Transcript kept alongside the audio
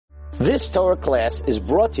This Torah class is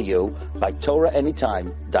brought to you by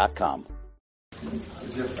TorahAnytime.com.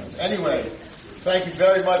 Anyway, thank you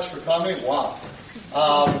very much for coming. Wow. A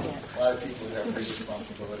lot of people have big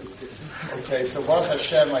responsibility. Okay, so Baruch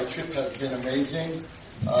Hashem, my trip has been amazing.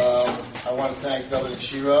 I want to thank David and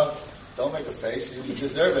Shira. Don't make a face, you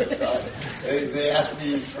deserve it. They asked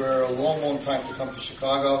me for a long, long time to come to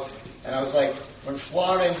Chicago, and I was like, when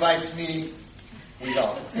Florida invites me, we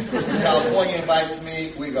go. California invites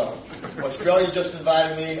me, we go. Australia just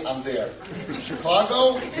invited me, I'm there.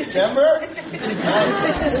 Chicago, December?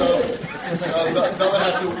 So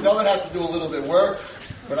David has to do a little bit of work,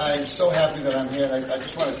 but I am so happy that I'm here, and I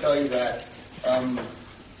just want to tell you that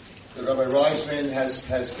the Rabbi Reisman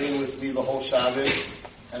has been with me the whole Shabbos,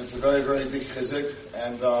 and it's a very, very big chizuk,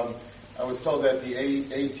 and I was told that the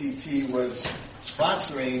ATT was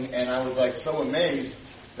sponsoring, and I was like so amazed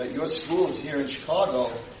that your schools here in Chicago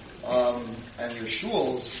and your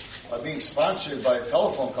shuls are being sponsored by a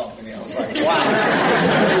telephone company. I was like, wow.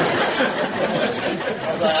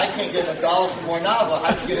 I was like, I can't get $1 for more now, I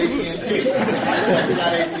have to get AT&T. It's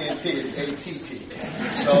not AT&T, it's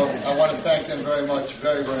ATT. So I want to thank them very much,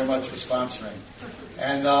 very, very much for sponsoring.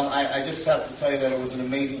 And I just have to tell you that it was an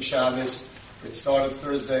amazing Shabbos. It started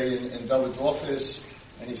Thursday in David's office,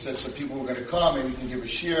 and he said some people were going to come, maybe we can give a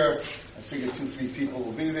shiur. I figured 2-3 people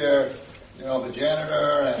will be there, you know, the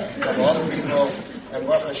janitor and a couple other people. And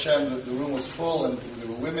Baruch Hashem, the room was full, and there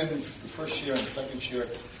were women the first shiur and the second shiur.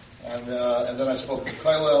 And then I spoke with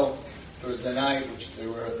Kollel Thursday night, which they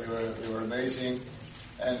were amazing.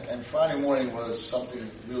 And Friday morning was something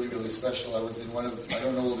really, really special. I was in one of, I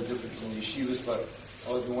don't know all the differences in the yeshivas, but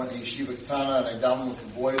I was in one yeshiva Ketana, and I davened with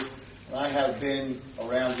the boys. And I have been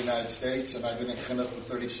around the United States, and I've been in chinuch for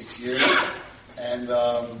 36 years. And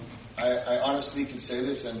I honestly can say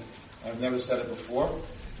this, and I've never said it before,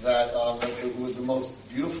 that it was the most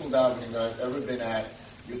beautiful davening that I've ever been at.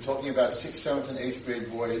 You're talking about 6th, 7th, and 8th grade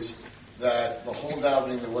boys, that the whole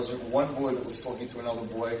davening, there wasn't one boy that was talking to another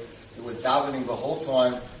boy. They were davening the whole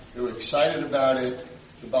time. They were excited about it.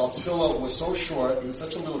 The Baal Tefillah was so short. He was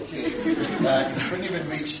such a little kid that he couldn't even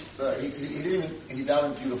reach. He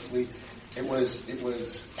davened beautifully. It was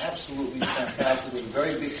absolutely fantastic. It was a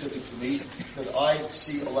very big chizuk for me because I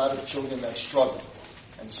see a lot of children that struggle.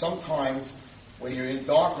 And sometimes when you're in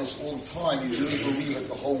darkness all the time, you really believe that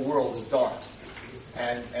the whole world is dark.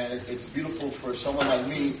 And it's beautiful for someone like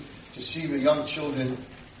me to see the young children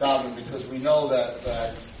daven because we know that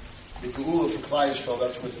the Geula for Klal Yisrael,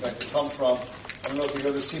 that's where it's meant to come from. I don't know if you've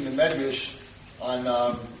ever seen the Medrash on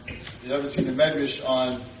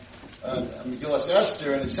Megillas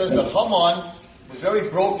Esther, and it says that Haman was very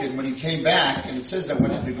broken when he came back, and it says that when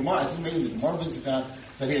the Gemara, I think maybe the Gemara brings it down,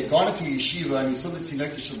 that he had gone into yeshiva and he saw the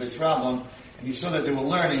Tinei Shel Beis Rabbam, and he saw that they were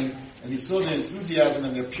learning, and he saw their enthusiasm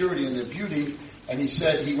and their purity and their beauty, and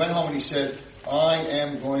he went home and he said, I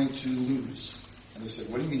am going to lose. And they said,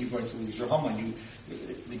 what do you mean you're going to lose? You're Haman.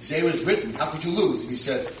 The Gzeira is written. How could you lose? And he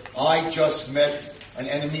said, I just met an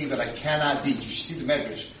enemy that I cannot beat. You should see the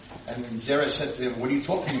Medrash. And then Zerah said to him, what are you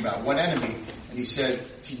talking about? What enemy? And he said,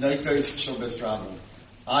 Tinei Shel Beis Rabbam.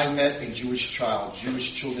 I met a Jewish child,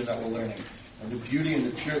 Jewish children that were learning. And the beauty and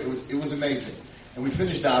the purity, it was amazing. And we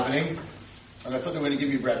finished davening, and I thought they were going to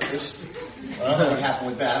give me breakfast. Well, I don't know what happened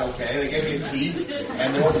with that. Okay, they gave me a tea,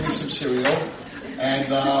 and they offered me some cereal. And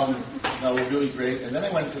it was really great. And then I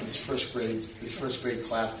went into this first grade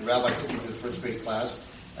class. The rabbi took me to the first grade class,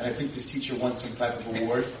 and I think this teacher won some type of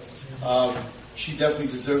award. She definitely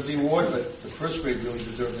deserves the award, but the first grade really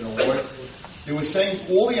deserved an award. They were saying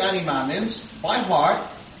all the Ani Ma'amins by heart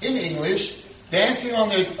in English, dancing on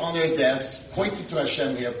their desks, pointing to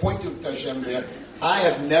Hashem here, pointing to Hashem there. I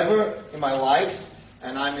have never in my life,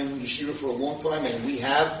 and I'm in yeshiva for a long time, and we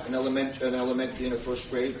have an elementary and a first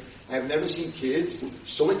grade. I have never seen kids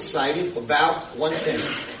so excited about one thing,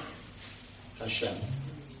 Hashem.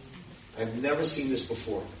 I've never seen this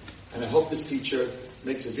before. And I hope this teacher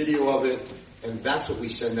makes a video of it, and that's what we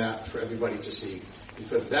send out for everybody to see.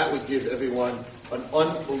 Because that would give everyone an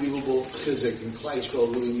unbelievable chizuk, and Klal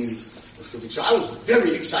Yisrael really needs a chizuk. So I was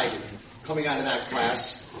very excited coming out of that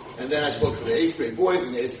class. And then I spoke to the 8th grade boys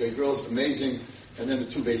and the 8th grade girls, amazing. And then the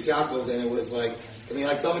 2 Beis Yaakovs, and it was like,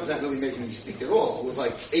 David's not really making me speak at all. It was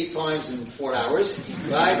like 8 times in 4 hours,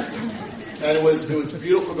 right? And it was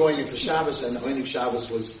beautiful going into Shabbos, and the Oiniv Shabbos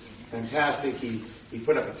was fantastic. He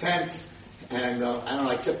put up a tent, and I don't know,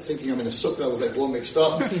 I kept thinking I'm in a sukkah. I was like all mixed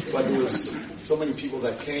up, but there was so many people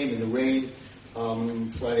that came in the rain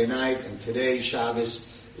Friday night, and today, Shabbos.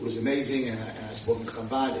 It was amazing, and I spoke in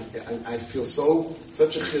Chabad. I feel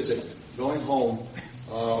such a chizuk going home.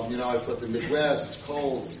 I thought the Midwest, it's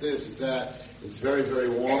cold, it's this, it's that. It's very, very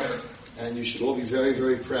warm, and you should all be very,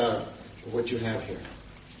 very proud of what you have here.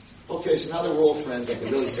 Okay, so now that we're all friends, I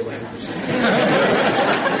can really say what I have to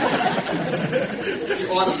say.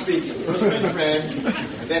 Keep on speaking. First been friends,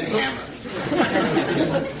 and then hammer.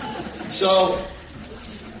 So,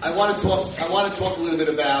 I want to talk a little bit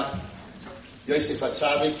about Yosef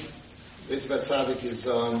HaTzadik. Yosef HaTzadik is,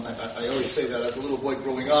 I always say that as a little boy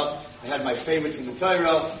growing up, I had my favorites in the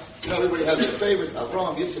Torah. You know, everybody has their favorites.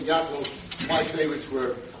 Avraham, Yitzchak, Yaakov. My favorites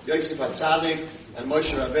were Yosef HaTzadik and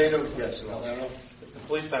Moshe Rabbeinu. Yes, Valero. The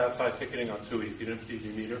police had outside ticketing on Tui. If you didn't feed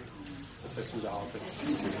your meter, it's $2.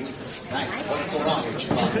 What's going on here,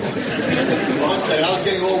 Chicago? One second, I was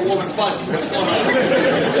getting all warm and fuzzy. What's going on?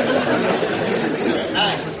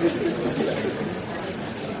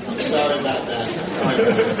 Sorry about that.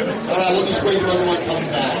 All right, we'll just wait for everyone coming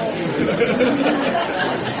back.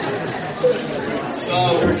 So,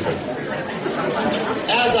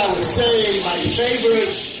 as I was saying, my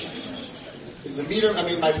favorite is the meter.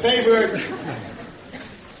 My favorite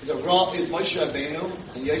is Moshe Rabbeinu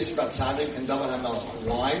and Yosef HaTzadik and David HaMelech.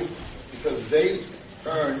 Why? Because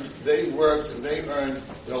they worked, and they earned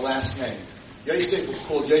their last name. Yosef was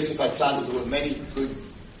called Yosef HaTzadik. There were many good,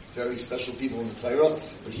 very special people in the Torah,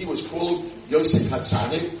 but he was called Yosef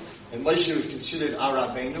HaTzadik, and Moshe was considered our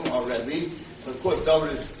Rabbeinu, our Rebbe, and of course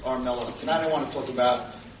David is our Melech. Tonight I want to talk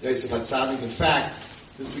about Yosef HaTzadik. In fact,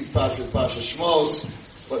 this week's Parsha is Parsha Shmos,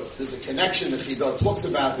 but there's a connection. The Chidah talks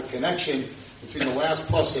about the connection between the last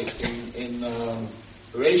pasuk in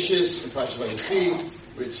Bereshis, in Parsha Vayechi,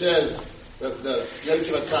 where it says that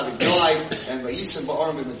Yosef HaTzadik died, and Vayisem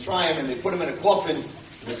Ba'arim b'Mitzrayim, and they put him in a coffin in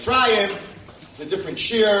Mitzrayim. It's a different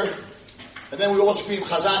shear. And then we all scream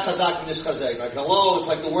Chazak, Chazak, and Nishchazek. Like, hello, it's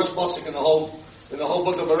like the worst pasuk in the whole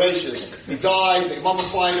book of Bereshis. He died, they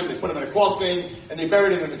mummified him, they put him in a coffin, and they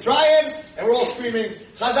buried him in Mitzrayim, and we're all screaming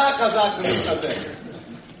Chazak, Chazak, and Nishchazek.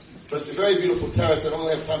 But it's a very beautiful teretz. I don't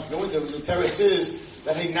really have time to go into it. But the teretz is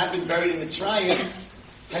that had he not been buried in Mitzrayim,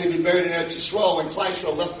 had he been buried in Eretz Yisrael, when Klal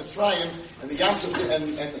Yisrael left Mitzrayim, and the Yamsuf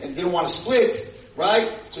and didn't want to split, right?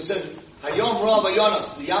 So it said, Hayom Ra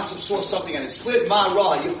Vayonos. The Yamsuf saw something and it split. Ma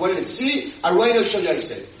Ra. What did it see? Arayno Shel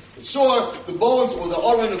Yosef. It saw the bones or the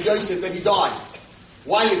Oren of Yosef, then he died.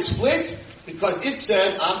 Why did it split? Because it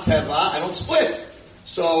said, I'm Teva, I don't split.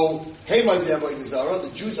 So, hey, my Avodah Zarah, the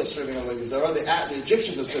Jews are serving Avodah Zarah, the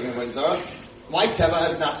Egyptians are serving Avodah Zarah. My Teva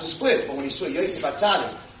has not to split. But when he saw Yosef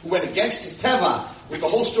HaTzadik, who went against his Teva, with the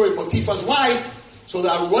whole story of Potiphar's wife, so the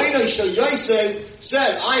Arayno Shel Yosef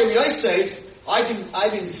said, I am Yosef, I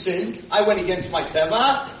didn't sin, I went against my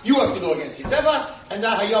Teva, you have to go against your Teva, and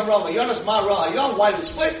now Hayom Ra Vayonos, Ma Ra Hayom, why did it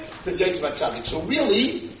split? Because Yosef HaTzadik. So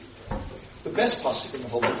really, the best pasuk in the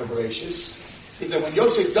whole book of Bereshis is that when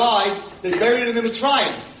Yosef died, they buried him in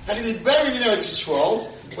Mitzrayim. Had he been buried in Eretz Yisrael,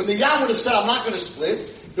 when the Yam would have said, I'm not going to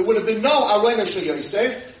split, there would have been no Arayno Shel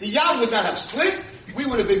Yosef, the Yam would not have split, we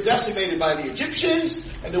would have been decimated by the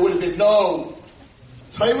Egyptians, and there would have been no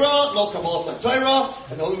Torah, no Kabbalah Torah,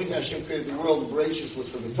 and the only reason Hashem created the world, Bereshis, was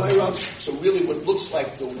for the Torah. So really what looks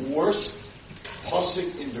like the worst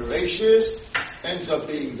pasuk in Bereshis ends up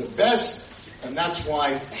being the best, and that's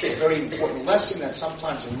why it's a very important lesson that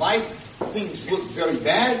sometimes in life things look very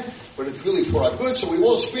bad, but it's really for our good. So we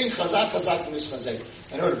all scream Chazak, Chazak, and Nishchazek.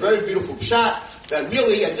 And I heard a very beautiful pshat that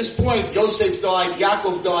really at this point Yosef died,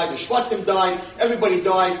 Yaakov died, the Shvatim died, everybody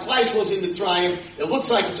died, Klal Yisrael was in Mitzrayim. It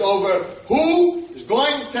looks like it's over. Who is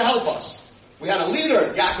going to help us? We had a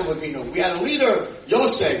leader, Yaakov Avinu. We had a leader,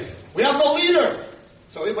 Yosef. We have no leader.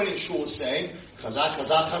 So everybody in shul is saying Chazak,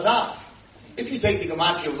 Chazak, Chazak. If you take the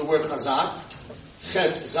gematria of the word Chazak,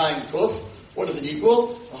 Ches, Zayin, Kuf, what does it equal?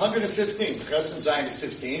 115. Ches and Zayin is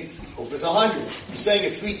 15. Kuf is 100. You're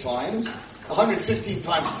saying it 3 times. 115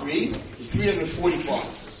 times 3 is 345.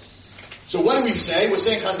 So what do we say? We're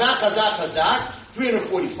saying Chazak, Chazak, Chazak,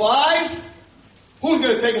 345. Who's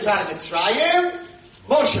going to take us out of Mitzrayim?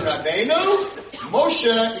 Moshe Rabbeinu.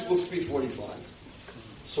 Moshe equals 345.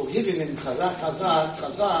 So hidden in Chazak, Chazak,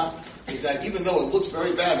 Chazak is that even though it looks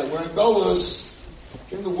very bad that we're in Golus,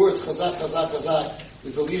 in the words Chazak, Chazak, Chazak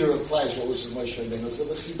is the leader of Klal Yisrael, which is Moshe Rabbeinu. So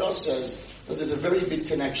the Chidah says that there's a very big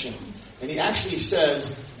connection. And he actually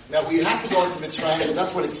says, now we have to go into Mitzrayim, and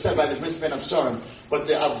that's what it's said by the Bris Ben Absarim. But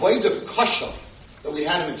the Avodah Kasha that we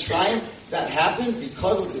had in Mitzrayim, that happened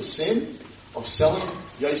because of the sin of selling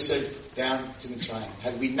Yosef down to Mitzrayim.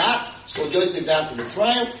 Had we not sold Yosef down to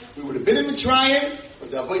Mitzrayim, we would have been in Mitzrayim, but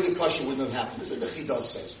the Avodah Kasha wouldn't have happened. That's what the Chidah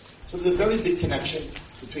says. So there's a very big connection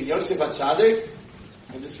between Yosef HaTzadik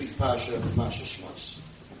and this week's Parsha Shmos.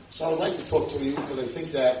 So I would like to talk to you because I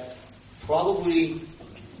think that probably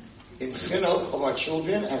in chinuch of our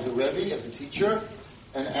children, as a Rebbe, as a teacher,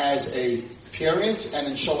 and as a parent and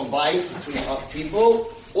in Shalom Bayit between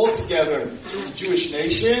people, all together as a Jewish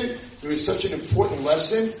nation. There is such an important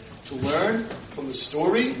lesson to learn from the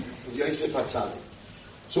story of Yosef HaTzadik.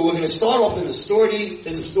 So we're going to start off in the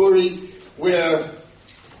story where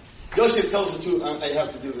Yosef tells the truth. I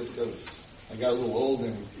have to do this because I got a little old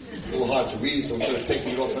and a little hard to read, so instead of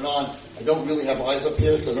taking it off and on, I don't really have eyes up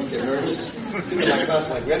here, so I don't get nervous. People in my class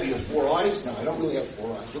like, Rebbe, you have 4 eyes? No, I don't really have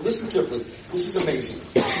 4 eyes. But listen carefully. This is amazing.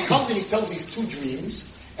 He comes and he tells these 2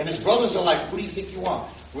 dreams, and his brothers are like, what do you think you are?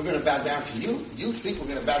 We're going to bow down to you? You think we're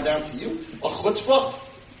going to bow down to you? A chutzpah?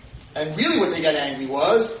 And really what they got angry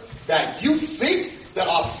was that you think that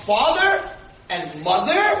our father and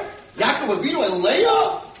mother, Yaakov Avinu and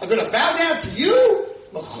Leah, are going to bow down to you?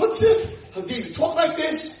 Mechutzif? How dare you talk like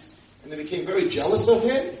this? And they became very jealous of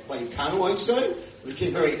him, by Yikanu Oisai. They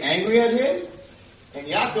became very angry at him. And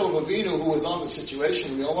Yaakov Avinu, who was on the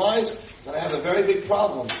situation, realized that I have a very big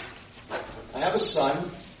problem. I have a son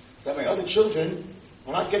that my other children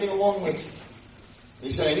are not getting along with. And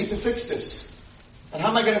he said, I need to fix this. And how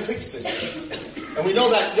am I going to fix this? And we know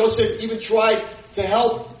that Yosef even tried to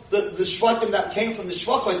help the Shvatim that came from the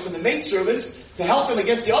Shvachites, from the maidservants, to help them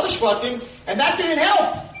against the other Shvatim, and that didn't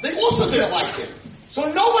help. They also didn't like him. So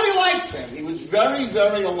nobody liked him. He was very,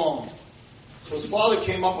 very alone. So his father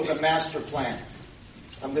came up with a master plan.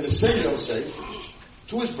 I'm going to send Yosef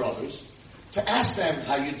to his brothers to ask them,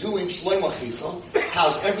 how you doing, Shloim Achicha?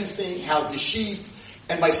 How's everything? How's the sheep?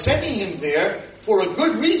 And by sending him there, for a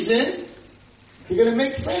good reason, you're going to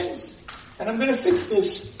make friends. And I'm going to fix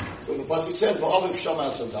this. So the pasuk says, V'aviv Shama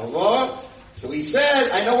Davar. So he said,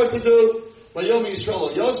 I know what to do. V'yom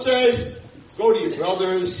Yisrael Yosef, go to your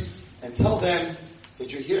brothers and tell them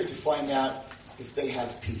that you're here to find out if they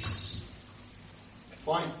have peace.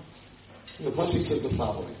 Fine. And the pasuk says the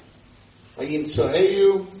following: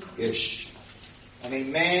 Vayimtzaeu ish, and a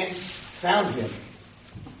man found him.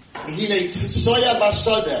 V'hinei tsoya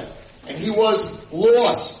basada, and he was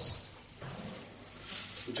lost.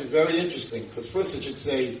 Which is very interesting, because first it should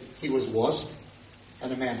say he was lost,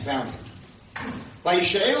 and the man found him.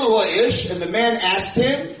 Vayishaelu ish, and the man asked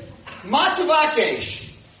him, Ma tavakesh?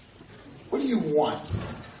 What do you want?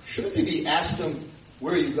 Shouldn't they be asked them,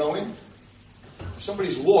 where are you going? If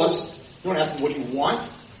somebody's lost, you don't ask them, what do you want?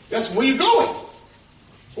 You ask them, where are you going?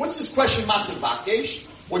 So what's this question, Ma tavakesh?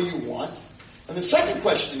 What do you want? And the second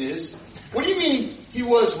question is, what do you mean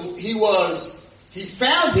he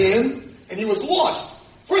found him and he was lost?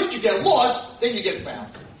 First you get lost, then you get found.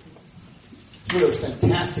 What a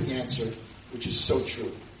fantastic answer, which is so true.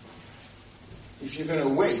 If you're going to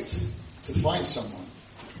wait to find someone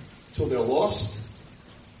till they're lost,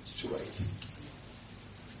 it's too late.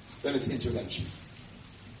 Then it's intervention,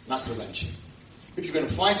 not prevention. If you're going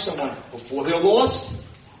to find someone before they're lost,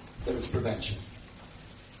 then it's prevention.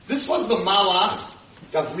 This was the Malach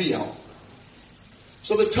Gavriel.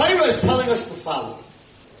 So the Torah is telling us the following.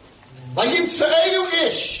 Vayimtzaeu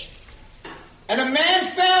ish, and a man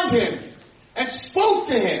found him and spoke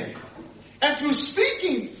to him, and through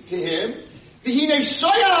speaking to him, v'hinei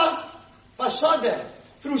soya basada,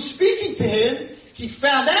 through speaking to him, he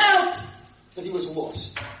found out that he was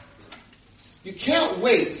lost. You can't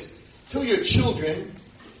wait till your children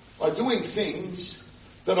are doing things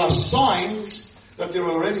that are signs that they're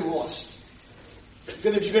already lost.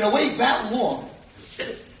 Because if you're going to wait that long,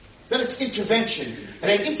 then it's intervention.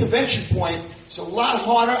 And at an intervention point, it's a lot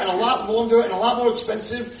harder and a lot longer and a lot more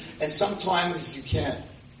expensive, and sometimes you can't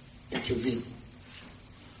intervene.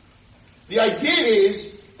 The idea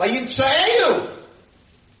is, vayimtzaeu,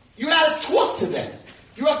 you have to talk to them.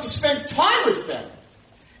 You have to spend time with them.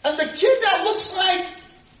 And the kid that looks like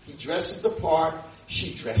he dresses the part,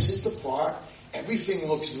 she dresses the part, everything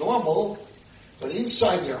looks normal, but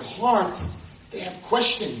inside their heart, they have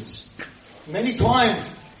questions. Many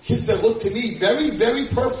times, kids that look to me very, very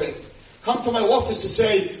perfect come to my office to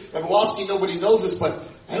say, Rabbi Wallerstein, nobody knows this, but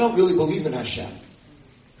I don't really believe in Hashem.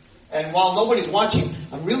 And while nobody's watching,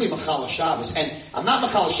 I'm really Machal Shabbos. And I'm not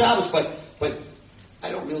Machal Shabbos, but I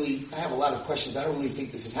have a lot of questions. I don't really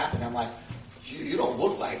think this is happening. I'm like, you don't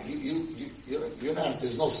look like, you're not,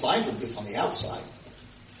 there's no signs of this on the outside.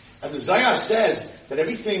 And the Zohar says that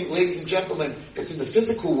everything, ladies and gentlemen, that's in the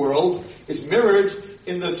physical world is mirrored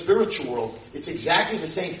in the spiritual world. It's exactly the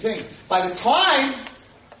same thing. By the time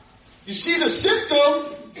you see the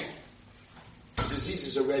symptom, the disease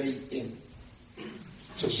is already in.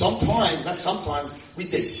 So sometimes, not sometimes, we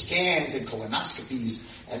take scans and colonoscopies,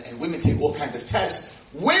 and women take all kinds of tests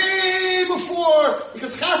way before,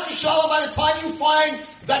 because chas v'shalom, by the time you find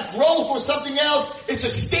that growth or something else, it's a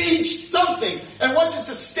stage something. And once it's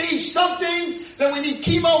a stage something, then we need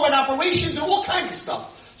chemo and operations and all kinds of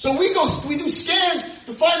stuff. So we do scans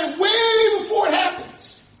to find it way before it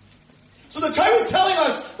happens. So the Torah is telling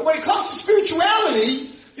us that when it comes to spirituality,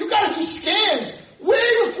 you got to do scans way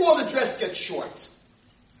before the dress gets short,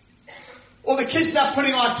 or the kid's not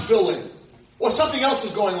putting on tefillin, or something else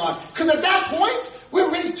is going on. Because at that point, we're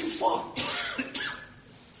already too far.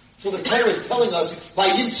 So the Torah is telling us,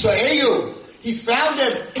 Vayimtzaeyu, he found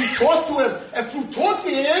him, he talked to him, and through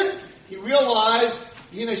talking to him, he realized,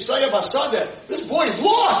 this boy is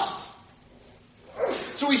lost.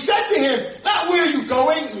 So he said to him, not where are you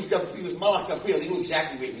going? He was Malach Gabriel, he knew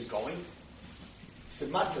exactly where he was going. He said,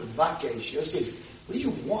 Matavakesh, Yosef, what do you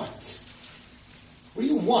want? What do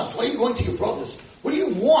you want? Why are you going to your brothers? What do you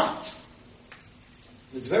want?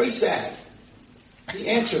 It's very sad. He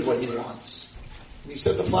answered what he wants. And he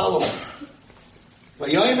said the following.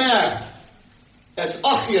 Vayomer, that's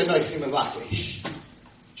Achi Anochi Mevakesh. Do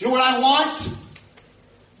you know what I want?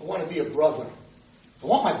 I want to be a brother. I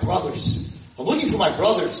want my brothers. I'm looking for my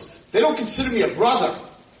brothers. They don't consider me a brother.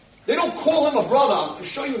 They don't call him a brother. I'm going to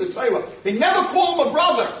show you the Torah. They never call him a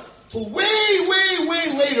brother till way, way,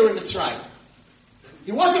 way later in the tribe.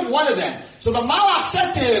 He wasn't one of them. So the Malach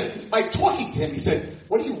said to him, by talking to him, he said,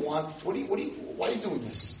 what do you want? Why are you doing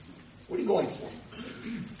this? What are you going for?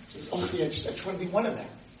 He says, I just want to be one of them.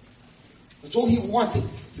 That's all he wanted.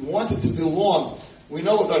 He wanted to belong. We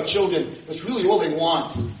know with our children, that's really all they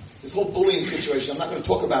want. This whole bullying situation, I'm not going to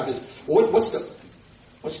talk about this. But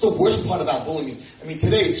what's the worst part about bullying? I mean,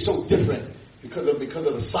 today it's so different because of the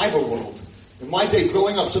cyber world. In my day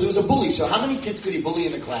growing up, so there was a bully. So how many kids could he bully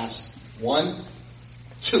in the class? 1,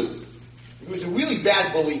 2. If he was a really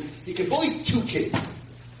bad bully, he could bully 2 kids.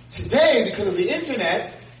 Today, because of the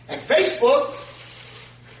internet and Facebook,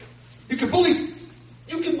 you can bully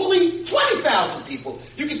 20,000 people.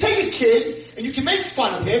 You can take a kid and you can make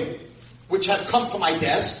fun of him, which has come to my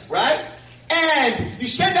desk, right? And you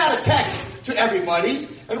send out a text to everybody,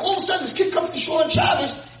 and all of a sudden this kid comes to shul on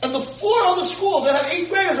Shabbos, and the 4 other schools that have 8th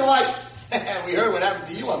graders are like, we heard what happened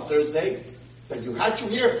to you on Thursday. It's like, how'd you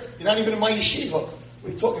hear? You're not even in my yeshiva. What are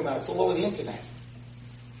you talking about? It's all over the internet.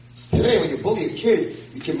 So today, when you bully a kid,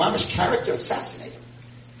 you can mamish character assassinate him.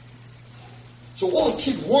 So all the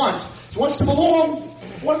kid wants, he wants to belong.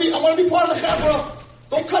 I want to be part of the chevra.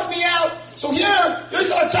 Don't cut me out. So here, this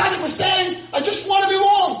is what Tzaddik was saying. I just want to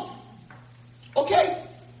belong. Okay.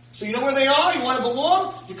 So you know where they are? You want to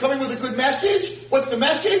belong? You come in with a good message. What's the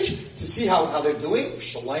message? To see how they're doing.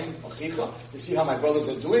 Shalom achicha. To see how my brothers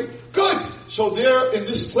are doing. Good. So they're in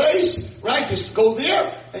this place, right? Just go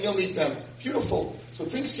there and you'll meet them. Beautiful. So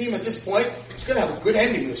things seem at this point, it's going to have a good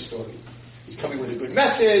ending, this story. He's coming with a good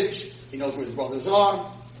message. He knows where his brothers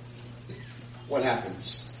are. What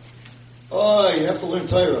happens? Oh, you have to learn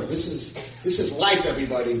Torah. This is life,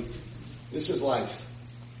 everybody. This is life.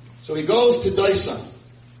 So he goes to Daisan.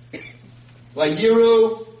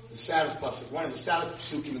 Vayiru, the saddest pasuk, one of the saddest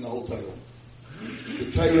pasukim in the whole Torah.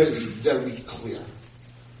 The Torah is very clear.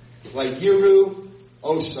 Vayiru,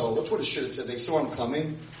 also, that's what it should have said. They saw him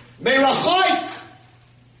coming. Meirachaik.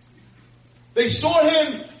 They saw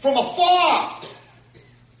him from afar.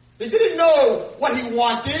 They didn't know what he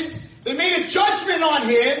wanted. They made a judgment on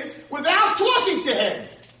him without talking to him.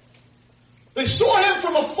 They saw him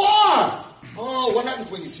from afar. Oh, what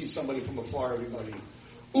happens when you see somebody from afar, everybody?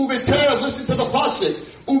 Ubeterev, listen to the pasuk.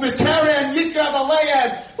 Ubeterev yikrav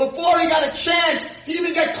aleim. Before he got a chance to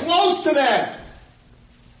even get close to them.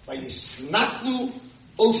 Vayisnaklu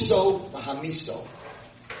oso lahamiso.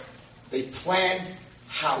 They planned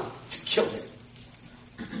how to kill him.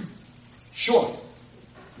 Sure,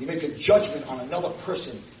 you make a judgment on another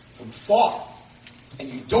person from far, and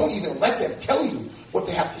you don't even let them tell you what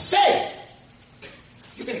they have to say.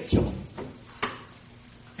 You're going to kill him.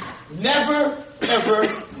 Never, ever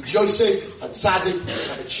did Yosef HaTzadik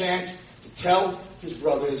have a chance to tell his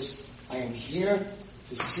brothers, I am here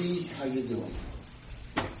to see how you're doing.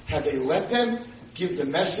 Had they let them give the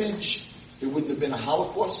message, there wouldn't have been a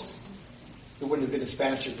Holocaust. There wouldn't have been a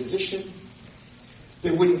Spanish Inquisition.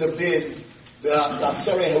 There wouldn't have been the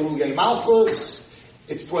Asarei Harugei Malchus.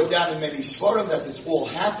 It's brought down in many Sfarim that this all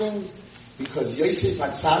happened because Yosef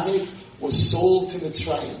HaTzadik was sold to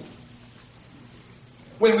Mitzrayim.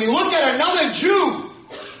 When we look at another Jew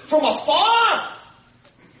from afar,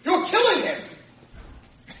 you're killing him.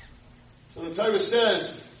 So the Torah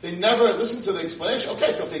says they never listened to the explanation.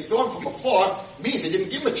 Okay, so if they saw him from afar, means they didn't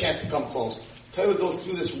give him a chance to come close. The Torah goes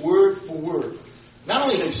through this word for word. Not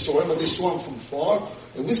only they saw him, but they saw him from far.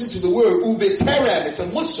 And listen to the word, ubeterem. It's a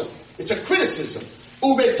musar. It's a criticism.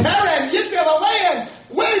 Ubeterem yikrav aleim.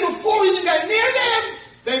 Way before we even got near them,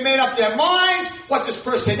 they made up their minds what this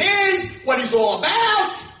person is, what he's all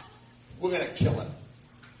about. We're going to kill him.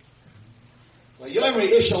 They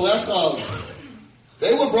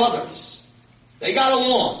were brothers. They got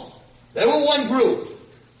along. They were one group.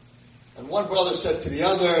 And one brother said to the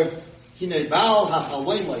other,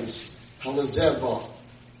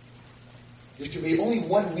 there could be only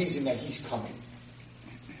one reason that he's coming.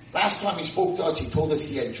 Last time he spoke to us, he told us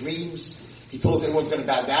he had dreams. He told us everyone's going to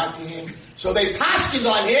bow down to him. So they paskined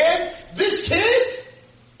on him. This kid,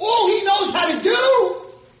 all he knows how to do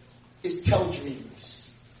is tell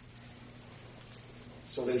dreams.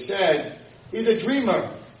 So they said, he's a dreamer.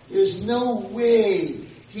 There's no way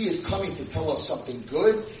he is coming to tell us something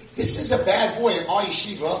good. This is a bad boy. In our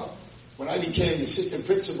yeshiva, when I became the assistant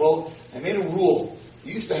principal, I made a rule.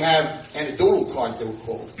 We used to have anecdotal cards, they were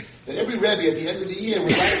called. That every Rebbe at the end of the year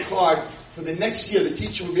would write a card for the next year. The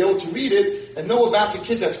teacher would be able to read it and know about the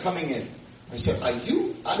kid that's coming in. I said, are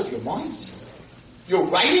you out of your minds? You're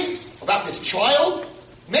writing about this child?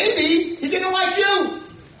 Maybe he didn't like you,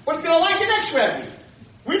 but he's going to like the next Rebbe.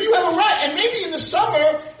 Where do you ever write? And maybe in the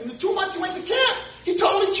summer, in the 2 months he went to camp, he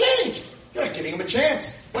totally changed. You're not giving him a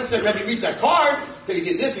chance. Once that Rebbe reads that card, that he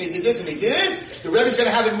did this and he did this and he did this, the Rebbe's going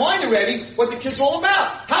to have in mind already what the kid's all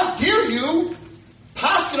about. How dare you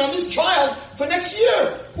pass it on this child for next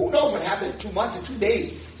year? Who knows what happened in 2 months, in 2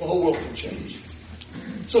 days, the whole world can change.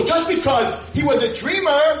 So just because he was a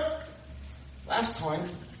dreamer last time,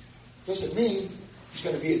 doesn't mean he's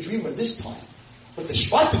going to be a dreamer this time. But the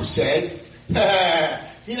Shvatim said, and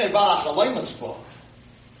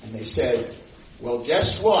they said, well,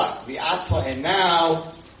 guess what? And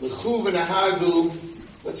now, let's kill him.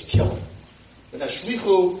 Let's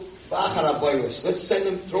send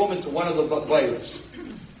him, throw him into one of the virus.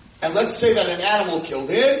 And let's say that an animal killed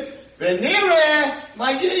him. And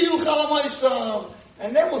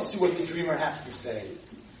then we'll see what the dreamer has to say.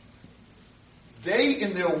 They,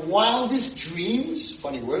 in their wildest dreams,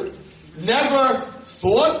 funny word, never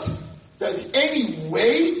thought there's any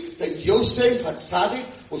way that Yosef HaTzadik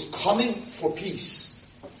was coming for peace.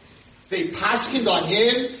 They paskined on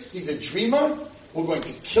him. He's a dreamer. We're going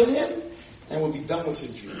to kill him, and we'll be done with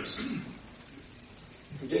his dreams.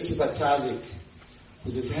 Yosef HaTzadik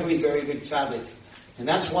was a very, very big tzaddik. And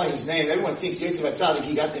that's why his name, everyone thinks Yosef HaTzadik,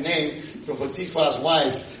 he got the name from Potiphar's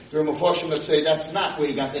wife. There are Mephoshim that say that's not where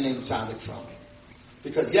he got the name tzaddik from.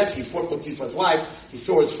 Because yes, he fought Potiphar's wife, he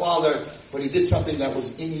saw his father, but he did something that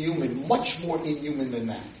was inhuman, much more inhuman than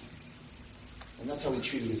that. And that's how he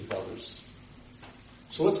treated his brothers.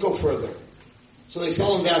 So let's go further. So they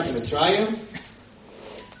sell him down to Mitzrayim,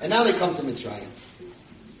 and now they come to Mitzrayim.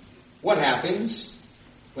 What happens?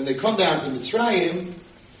 When they come down to Mitzrayim,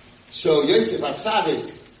 so Yosef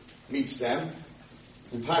HaTzadik meets them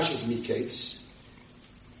in Parshas Miketz,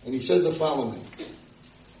 and he says the following.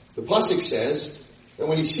 The pasuk says that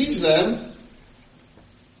when he sees them,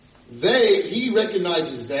 he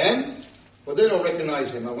recognizes them, but they don't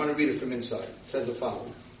recognize him. I want to read it from inside. It says the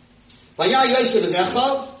following. Vaya Yosef es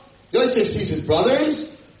Echav. Yosef sees his brothers.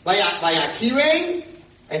 Vaya Kirein,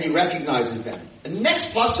 and he recognizes them. The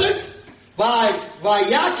next pasuk,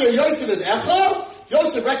 Vayaker Yosef es Echav.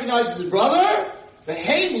 Yosef recognizes his brother.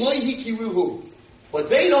 V'heim lo hikiruhu. But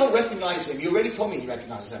they don't recognize him. You already told me he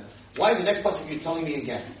recognized them. Why the next pasuk you're telling me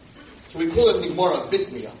again? So we call it in the Gemara a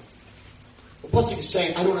bitmiyah. The pasuk is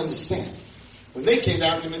saying, I don't understand. When they came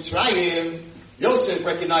down to Mitzrayim, Yosef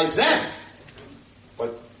recognized them.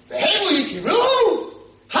 But v'heim lo hikiruhu?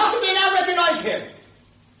 How could they not recognize him?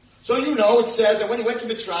 So you know it says that when he went to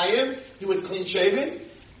Mitzrayim, he was clean shaven.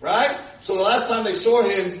 Right? So the last time they saw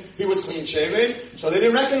him, he was clean shaven, so they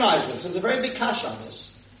didn't recognize him. So there's a very big kash on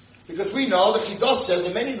this. Because we know, the Chidos says,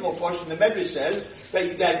 and many of the Mephoshim, the Medrash says,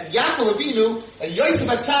 that Yaakov Avinu and Yosef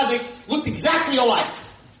HaTzadik looked exactly alike.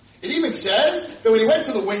 It even says that when he went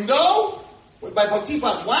to the window, by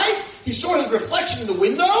Potiphar's wife, he saw his reflection in the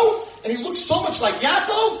window, and he looked so much like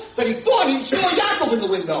Yaakov, that he thought he saw Yaakov in the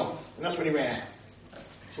window. And that's when he ran out.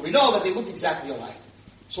 So we know that they looked exactly alike.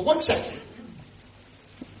 So 1 second.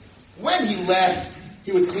 When he left,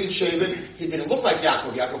 he was clean shaven. He didn't look like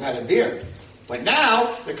Yaakov. Yaakov had a beard. But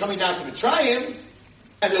now, they're coming down to Mitzrayim,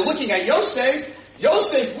 and they're looking at Yosef.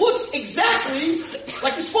 Yosef looks exactly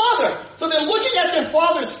like his father. So they're looking at their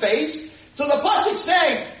father's face. So the pasuk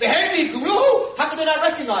saying, the Henry Guru, how could they not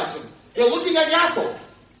recognize him? They're looking at Yaakov.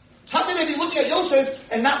 How could they be looking at Yosef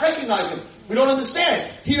and not recognize him? We don't understand.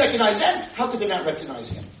 He recognized them. How could they not recognize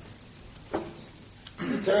him?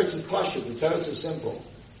 The teretz is pashut. The teretz is simple.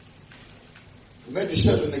 The Medrash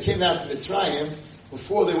says when they came down to Mitzrayim,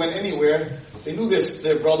 before they went anywhere, they knew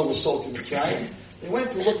their brother was sold to Mitzrayim. They went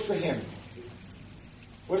to look for him.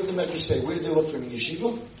 What did the Medrash say? Where did they look for him? In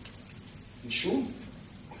yeshiva? In shul?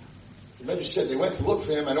 The Medrash said they went to look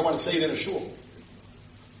for him. I don't want to say it in a shul.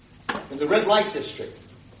 in the red light district.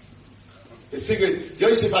 They figured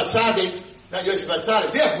Yosef HaTzadik, not Yosef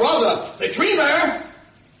HaTzadik, their brother, the dreamer.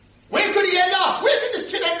 Where could he end up? Where could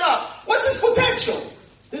this kid end up? What's his potential?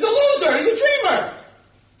 He's a loser. He's a dreamer.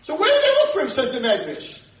 So where do they look for him, says the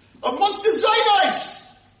Medrash? Amongst the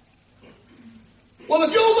Zaynites. Well,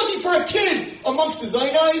 if you're looking for a kid amongst the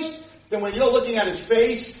Zaynites, then when you're looking at his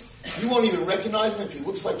face, you won't even recognize him if he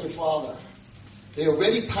looks like your father. They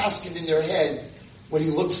already paskined in their head what he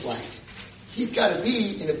looks like. He's got to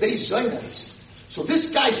be in the base Zaynites. So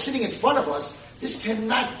this guy sitting in front of us, this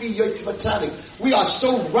cannot be Yosef HaTzadik. We are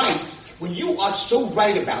so right. When you are so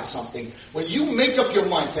right about something, when you make up your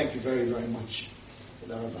mind, thank you very, very much.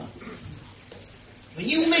 When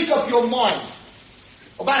you make up your mind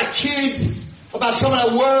about a kid, about someone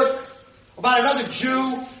at work, about another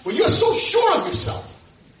Jew, when you're so sure of yourself,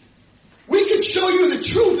 we can show you the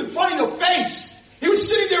truth in front of your face. He was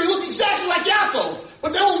sitting there, he looked exactly like Yaakov,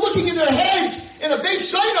 but they were looking in their heads in a big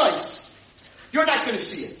Sinaites. You're not going to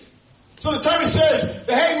see it. So the Torah says,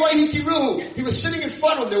 he was sitting in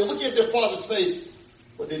front of them, they were looking at their father's face,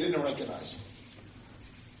 but they didn't recognize him.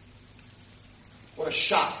 What a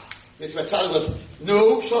shock. His mentality was,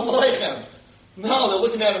 no, Shalom Aleichem. No, they're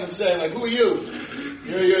looking at him and saying, like, who are you?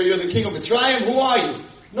 You're the king of Mitzrayim? Who are you?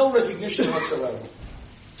 No recognition whatsoever.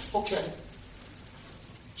 Okay.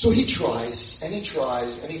 So he tries, and he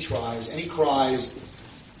tries, and he tries, and he cries,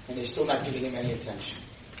 and they're still not giving him any attention.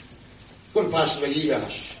 Let's go to Pasha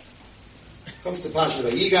Vayigash. Comes to Pasha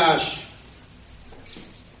Vayigash,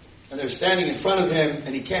 and they're standing in front of him,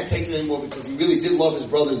 and he can't take it anymore because he really did love his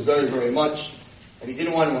brothers very, very much, and he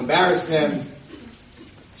didn't want to embarrass them.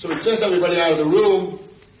 So he sends everybody out of the room.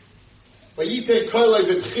 Vayitei kolei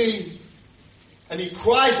v'bchi, and he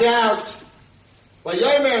cries out,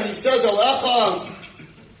 Vayomer, and he says, Al Echav,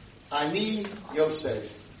 Ani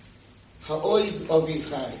Yosef, Ha'oid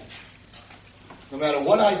Avichai. No matter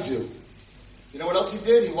what I do. You know what else he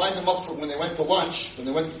did? He lined them up for when they went to lunch, when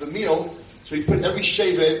they went to the meal, so he put every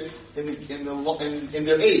shevet in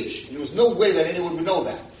their age. And there was no way that anyone would know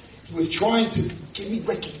that. He was trying to give me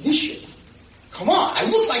recognition. Come on, I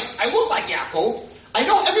look like Yaakov. I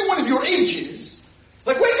know every one of your ages.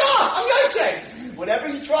 Like, wake up, I'm Yosef. Whatever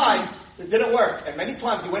he tried, it didn't work. And many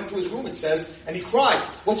times he went to his room, it says, and he cried.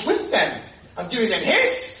 What's with them? I'm giving them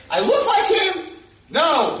hints. I look like him.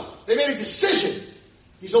 No, they made a decision.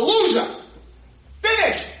 He's a loser.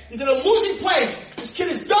 Finished. He's in a losing place. This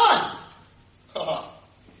kid is done.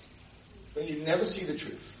 Then you never see the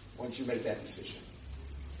truth once you make that decision.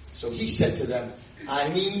 So he said to them,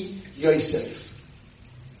 Ani Yosef.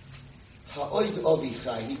 Ha'oid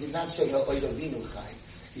Avichai. He did not say Ha'oid Avinu Chai.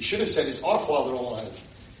 He should have said, is our father alive?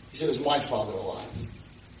 He said, is my father alive? Do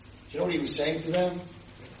you know what he was saying to them?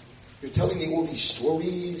 You're telling me all these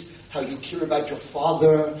stories, how you care about your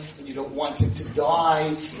father, and you don't want him to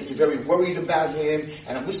die, and you're very worried about him,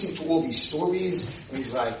 and I'm listening to all these stories, and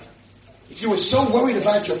he's like, if you were so worried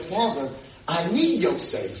about your father, I need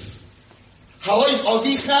Yosef. Ha'oid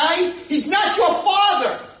Avichai, he's not your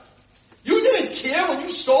father. You didn't care when you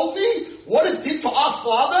sold me what it did to our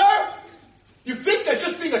father? You think that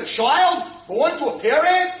just being a child born to a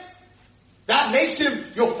parent, that makes him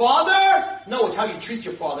your father? No, it's how you treat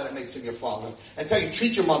your father that makes him your father. And it's how you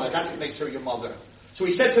treat your mother, that's what makes her your mother. So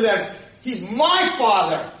he said to them, he's my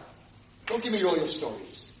father. Don't give me all your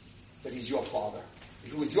stories, but he's your father.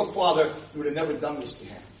 If he was your father, you would have never done this to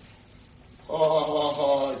him.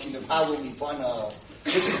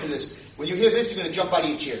 Listen to this. When you hear this, you're going to jump out of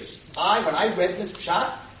your chairs. When I read this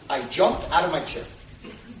shot, I jumped out of my chair.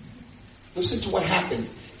 Listen to what happened.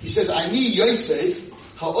 He says, I need Yosef,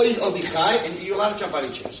 Ha'oid Avichai, and you're allowed to jump out of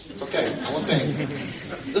your chairs. It's okay. I won't say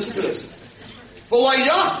anything. Listen to this.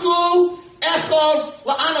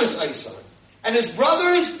 And his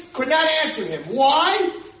brothers could not answer him. Why?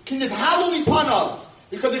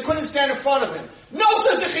 Because they couldn't stand in front of him. No,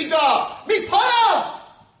 says the Chidah. Mipanav!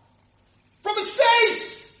 From his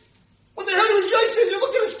face! When they heard it was Yosef, they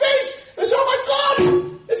looked at his face. They said, oh my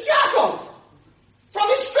God! It's Yaakov! From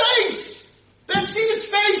his face! They'd seen his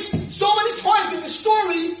face so many times in the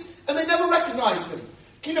story, and they never recognized him.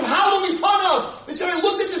 Kingdom Halom Mipanav. They said, I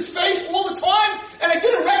looked at this face all the time, and I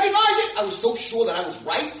didn't recognize it. I was so sure that I was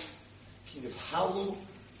right. Kingdom Halom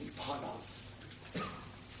Mipanav.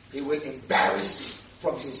 They were embarrassed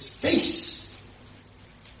from his face.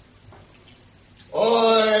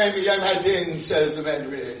 Oy, Miyam Hadin, says the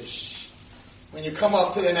Medrash. When you come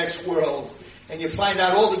up to the next world, and you find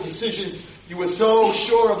out all the decisions you were so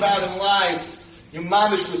sure about in life, your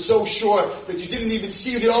mamish was so sure that you didn't even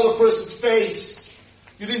see the other person's face.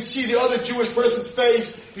 You didn't see the other Jewish person's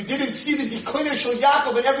face. You didn't see the Dikuna Shel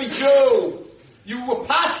Yaakov in every Jew. You were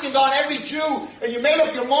paskined on every Jew, and you made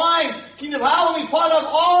up your mind. King of Halami, part of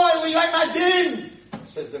Madin,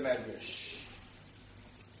 says the Medrash.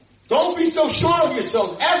 Don't be so sure of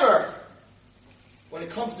yourselves, ever, when it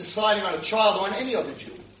comes to deciding on a child or on any other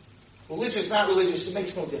Jew. Religious, not religious, it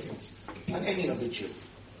makes no difference. On any other Jew.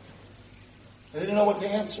 They didn't know what to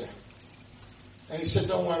answer. And he said,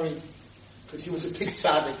 don't worry, because he was a big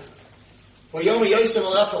tzaddik. Well, Yom Yosef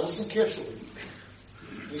Alecha, listen carefully.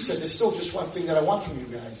 And he said, there's still just one thing that I want from you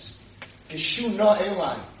guys. Geshu na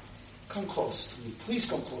Eli. Come close to me. Please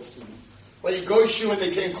come close to me. Well, you go Yeshu, and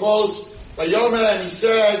they came close. But Yomer, and he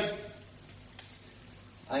said,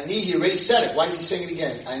 he already said it. Why is he saying it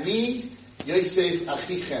again? Ani Yosef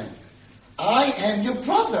Achichem. I am your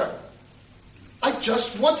brother. I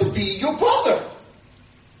just want to be your brother.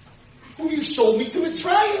 Who you sold me to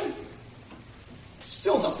Mitzrayim.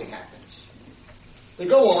 Still nothing happens. They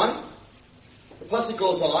go on. The pasuk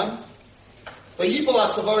goes on. Vayibal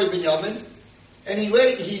at Tzavari Binyamin, and he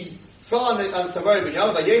fell on Tzavari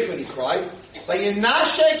Binyamin. Vayechon, he cried.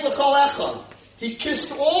 Vayinashek l'kol echad. He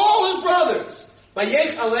kissed all his brothers.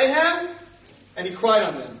 Vayech alehem, and he cried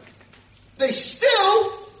on them. They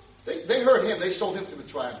heard him. They sold him to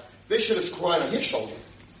Mitzrayim. They should have cried on his shoulder.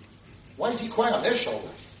 Why is he crying on their shoulder?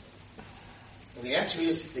 And the answer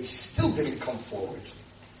is, they still didn't come forward.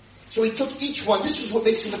 So he took each one. This is what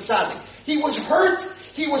makes him a tzaddik. He was hurt.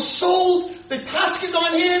 He was sold. They paskined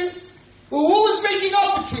on him. Well, who was making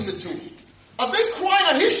up between the two? Are they crying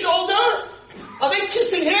on his shoulder? Are they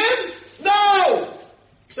kissing him? No!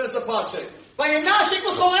 Says the pasuk. Even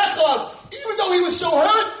though he was so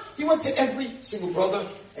hurt, he went to every single brother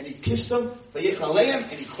and he kissed them. And he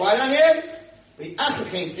cried on him. For the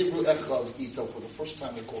first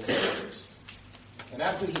time they called him brothers. And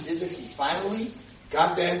after he did this, he finally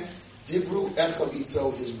got them. Dibru Echav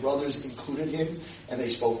Ito, his brothers included him, and they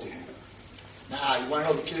spoke to him. Now, you want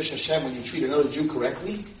to know the Kiddush Hashem when you treat another Jew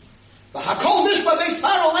correctly? The Hakol Nishma Beis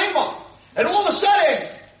Paro Lema. And all of a sudden,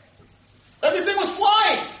 everything was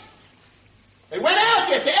flying. They went out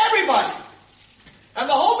there to everybody. And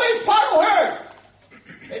the whole Beis Paro heard.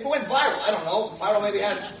 Maybe it went viral. I don't know. Paro maybe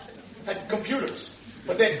had computers.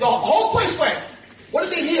 But the whole place went. What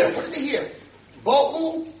did they hear?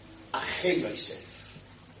 Bo'u Achei Yosef.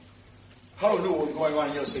 Paro knew what was going on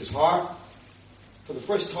in Yosef's heart. For the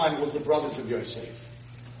first time, it was the brothers of Yosef.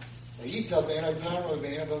 And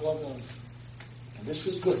this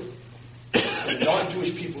was good. For the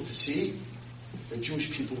non-Jewish people to see, the Jewish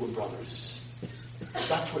people were brothers.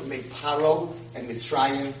 That's what made Paro and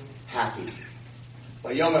Mitzrayim happy.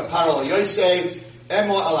 Vayom Paro Yosef,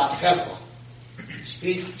 Emo alachecha.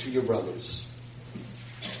 Speak to your brothers.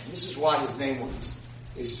 And this is why his name was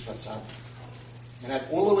Yosef Hatzadik. And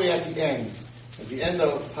all the way at the end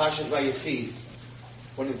of Parshas Vayechi,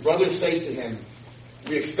 when his brothers say to him,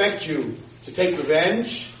 we expect you to take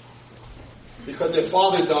revenge because their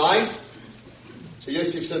father died. So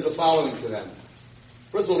Yosef says the following to them.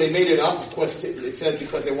 First of all, they made it up. Of course, it says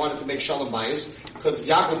because they wanted to make Shalom Bayis, because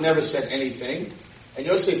Yaakov never said anything. And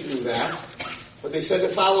Yosef knew that. But they said the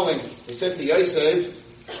following. They said to Yosef,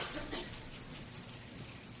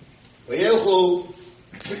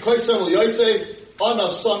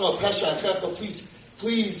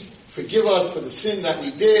 please forgive us for the sin that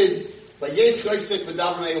we did.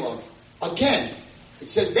 Again, it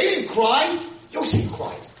says they didn't cry, Yosef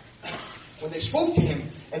cried. When they spoke to him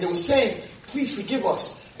and they were saying, please forgive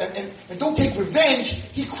us and don't take revenge,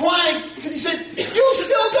 he cried because he said, you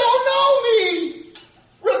still don't know me!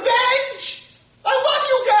 Revenge! I love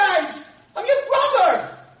you guys! I'm your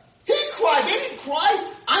brother! He cried, they didn't cry.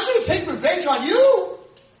 I'm going to take revenge on you?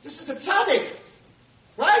 This is the tzaddik.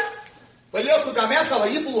 Right? And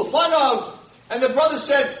the brother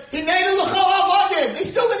said, they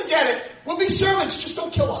still didn't get it. We'll be servants, just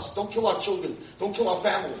don't kill us. Don't kill our children. Don't kill our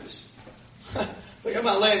families. Are you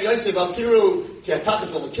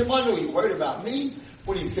worried about me?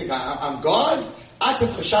 What do you think? I'm God?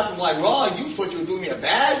 You thought you were doing me a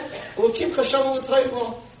bad?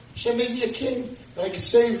 Hashem made me a king that I could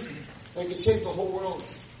save the whole world.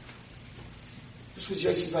 This was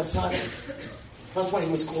Yosef HaTzadik. That's why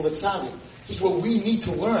he was called a tzaddik. This is what we need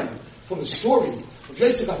to learn from the story of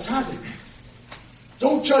Yosef HaTzadik.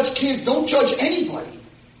 Don't judge kids. Don't judge anybody.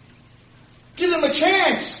 Give them a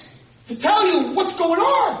chance to tell you what's going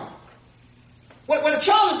on. When a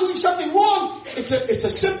child is doing something wrong, it's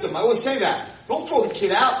a symptom. I always say that. Don't throw the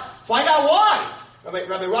kid out. Find out why.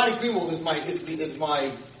 Rabbi Ronnie Greenwald is my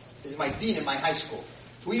dean in my high school.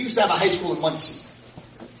 So we used to have a high school in Muncie.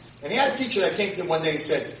 And he had a teacher that came to him one day and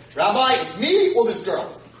said, Rabbi, it's me or this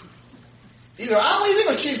girl. Either I'm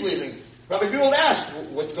leaving or she's leaving. Rabbi Greenwald asked,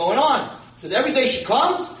 what's going on? Says every day she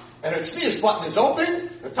comes, and her tznius button is open,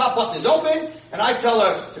 her top button is open, and I tell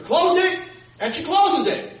her to close it, and she closes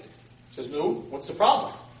it. Says, no, what's the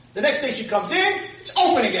problem? The next day she comes in, it's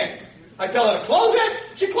open again. I tell her to close it,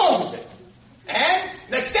 she closes it. And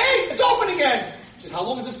next day, it's open again. She says, how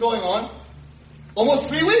long is this going on? Almost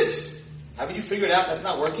 3 weeks. Haven't you figured out that's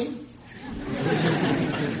not working?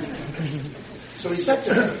 So he said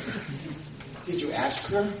to her, did you ask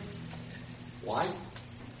her why?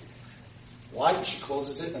 Why she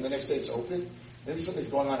closes it and the next day it's open? Maybe something's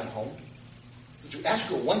going on at home. Did you ask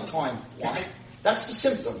her one time why? That's the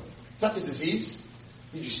symptom. It's not the disease.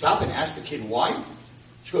 Did you stop and ask the kid why?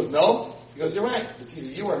 She goes, no. He goes, you're right. It's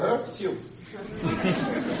either you or her. It's you.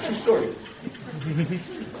 True story.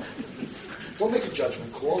 Don't make a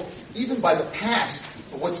judgment call. Even by the past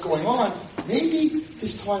of what's going on, maybe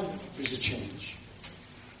this time there's a change.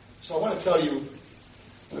 So I want to tell you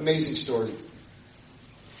an amazing story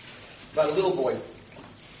about a little boy.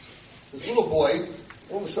 This little boy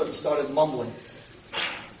all of a sudden started mumbling.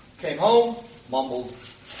 Came home, mumbled.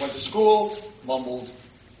 Went to school, mumbled.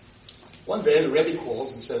 One day the Rebbe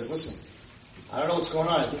calls and says, listen, I don't know what's going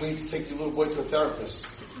on. I think we need to take your little boy to a therapist.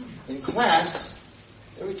 In class,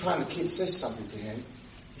 every time a kid says something to him,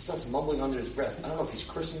 he starts mumbling under his breath. I don't know if he's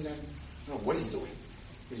cursing them. I don't know what he's doing.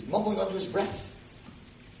 But he's mumbling under his breath.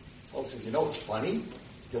 Well, he says, you know what's funny?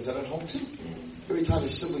 He does that at home too. Every time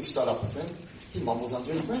his siblings start up with him, he mumbles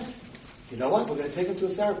under his breath. You know what? We're going to take him to a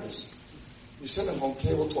therapist. You send him home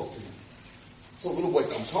today, we'll talk to him. So the little boy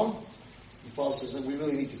comes home. The father says, we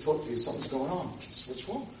really need to talk to you. Something's going on. What's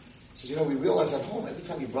wrong? He says, we realize at home, every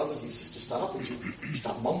time your brothers and your sisters start up with you, you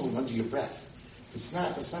start mumbling under your breath. It's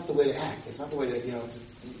not the way to act. It's not the way to,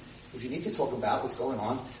 if you need to talk about what's going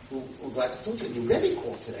on, we're glad to talk to you. Your Rebbe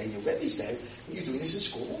called today, and your Rebbe said that you're doing this in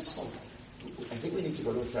school also. I think we need to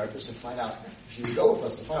go to a therapist and find out, if you would go with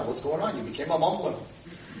us to find out what's going on. You became a mumbler.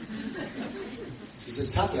 She says,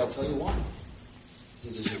 Tati, I'll tell you why. He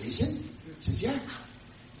says, is there a reason? He says, yeah.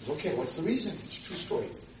 He says, okay, what's the reason? It's a true story.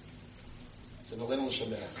 So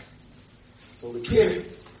the kid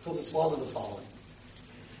told his father the following.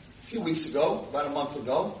 A few weeks ago, about a month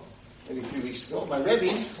ago, maybe 3 weeks ago, my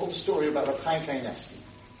Rebbe told a story about Rav Chaim Kanievsky.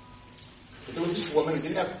 But there was this woman who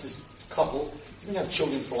didn't have, this couple, didn't have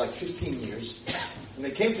children for like 15 years, and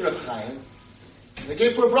they came to Rav Chaim, and they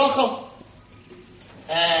came for a bracha.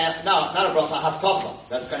 No, not a bracha, a haftacha.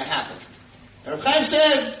 That's going to happen. And Rav Chaim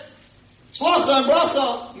said, Tzlacha and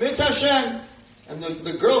bracha, mitzvah Hashem. And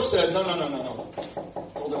the girl said, no.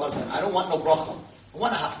 Told her husband, I don't want no bracha. I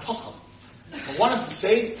want a haftacha. I want him to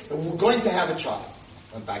say that we're going to have a child.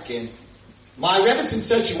 Went back in. My Rebbitzin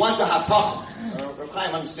said she wants a haftacha. Rav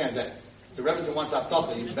Chaim understands that. The Rebbitzin wants a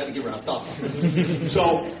haftacha, you better give her a haftacha.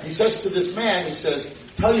 So he says to this man, he says,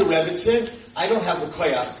 tell your Rebbitzin, I don't have the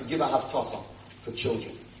koyach to give a haftacha for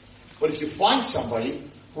children. But if you find somebody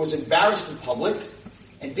who was embarrassed in public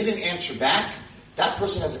and didn't answer back, that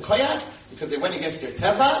person has a koyach because they went against their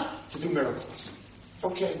teva to do miracles.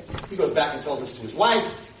 Okay. He goes back and tells this to his wife.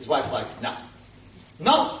 His wife's like,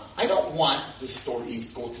 no, I don't want this story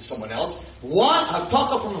to go to someone else. What? I've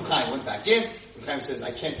talked up from Rav Chaim. Went back in. Rav Chaim says,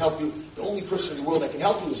 I can't help you. The only person in the world that can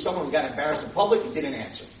help you is someone who got embarrassed in public and didn't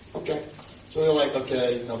answer. Okay. So they're like,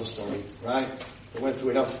 okay, you know the story, right? They went through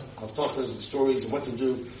enough of talkers and stories and what to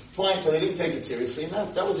do. Fine, so they didn't take it seriously. And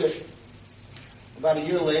that was it. About a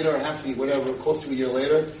year later, or half a year, whatever, close to a year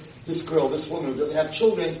later, this woman who doesn't have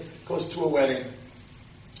children, goes to a wedding.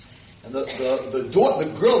 And the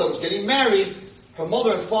girl that was getting married, her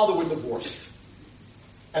mother and father were divorced.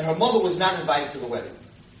 And her mother was not invited to the wedding.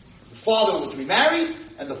 The father was remarried,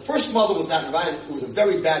 and the first mother was not invited. It was a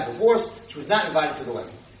very bad divorce. She was not invited to the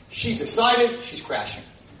wedding. She decided she's crashing.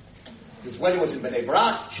 This wedding was in Bnei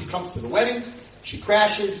Brak. She comes to the wedding. She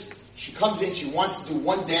crashes. She comes in. She wants to do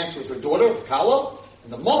one dance with her daughter, the Kala.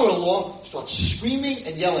 And the mother-in-law starts screaming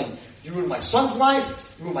and yelling, you ruined my son's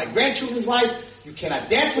life. You ruined my grandchildren's life. You cannot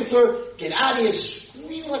dance with her. Get out of here.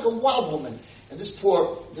 Screaming like a wild woman. And this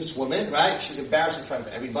woman, right, she's embarrassed in front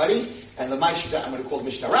of everybody. And the mice, she's like, I'm going to call the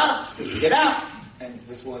Mishnah. Get out. And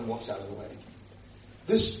this woman walks out of the wedding.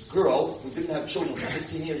 This girl, who didn't have children for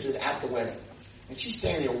 15 years, is at the wedding. And she's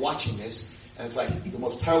standing there watching this. And it's like the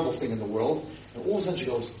most terrible thing in the world. And all of a sudden she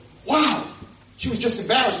goes, wow. She was just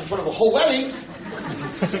embarrassed in front of the whole wedding.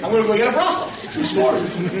 I'm going to go get a bracha. It's a true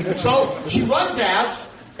story. So she runs out.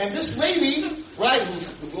 And this lady, right,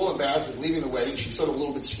 who's all embarrassed, is leaving the wedding. She's sort of a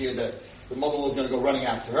little bit scared that the mother-in-law is going to go running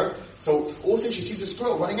after her. So all of a sudden she sees this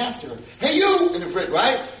girl running after her. Hey, you! In the fridge,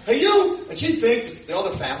 right? Hey, you! And she thinks it's the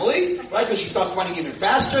other family, right? So she starts running even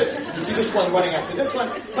faster. You see this one running after this one.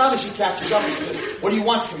 Finally she catches up and she says, what do you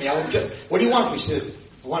want from me? What do you want from me? She says,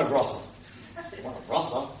 I want a bracha.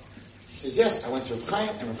 bracha? She says, yes, I went to Rav Chaim,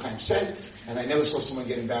 and Rav Chaim said, and I never saw someone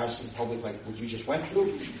get embarrassed in public like what you just went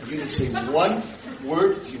through. And you didn't say one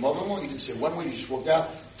word to your mother-in-law. You didn't say one word. You just walked out.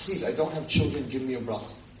 Please, I don't have children. Give me a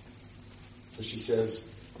bracha. So she says,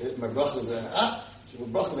 my bracha is she said,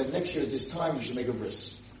 bracha, that next year at this time you should make a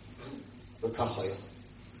bris.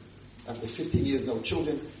 After 15 years, no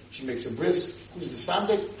children, she makes a bris. Who's the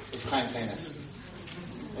Sunday? It's Chaim Kainas.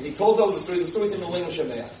 And he told her the story. The story is in the Leil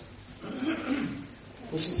Shemeach.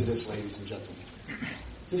 Listen to this, ladies and gentlemen.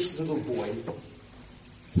 This little boy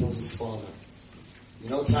tells his father, you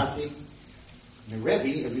know, Tati, the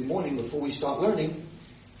Rebbe, every morning before we start learning,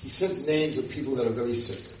 he says names of people that are very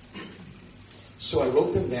sick. So I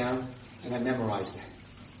wrote them down and I memorized them.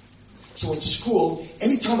 So in school,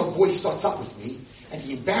 anytime a boy starts up with me and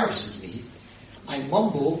he embarrasses me, I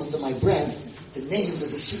mumble under my breath the names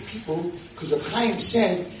of the sick people because Rav Chaim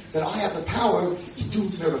said that I have the power to do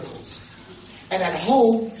miracles. And at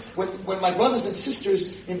home, when my brothers and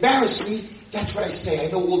sisters embarrass me, that's what I say. I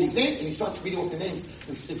know all these names, and he starts reading off the names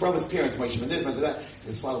in front of his parents. Moshe, this, that. And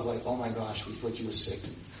his father's like, "Oh my gosh, we thought you were sick.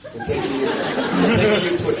 We're taking you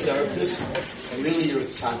to a therapist, and really you're a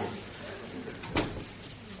tzaddik."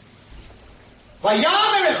 When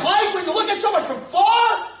you look at someone from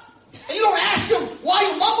far, and you don't ask him why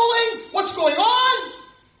you're mumbling, what's going on,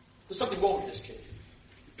 there's something wrong with this kid.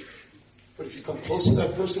 But if you come close to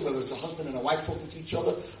that person, whether it's a husband and a wife talking to each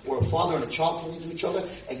other, or a father and a child talking to each other,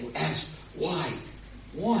 and you ask, why?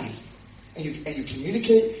 And you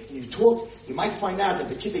communicate, and you talk, you might find out that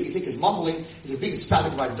the kid that you think is mumbling is the biggest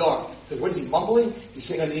tzaddik by dark. Because what is he mumbling? He's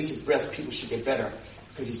saying underneath his breath, people should get better.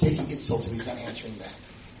 Because he's taking insults and he's not answering back.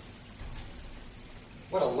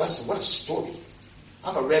 What a lesson, what a story.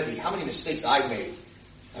 I'm a Rebbe. How many mistakes I've made?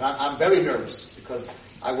 And I'm very nervous because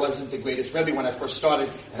I wasn't the greatest Rebbe when I first started,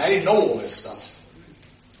 and I didn't know all this stuff.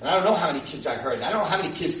 And I don't know how many kids I heard. And I don't know how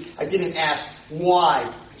many kids I didn't ask why,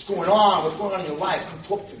 what's going on in your life, come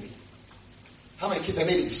talk to me. How many kids I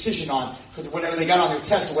made a decision on because whatever they got on their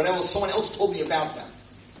test or whatever someone else told me about them.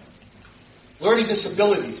 Learning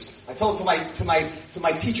disabilities. I tell it to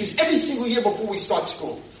my teachers every single year before we start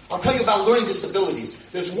school. I'll tell you about learning disabilities.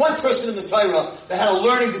 There's one person in the Torah that had a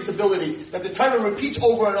learning disability that the Torah repeats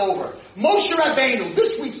over and over. Moshe Rabbeinu,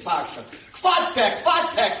 this week's Parsha.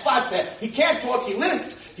 Kvat-pek. He can't talk, he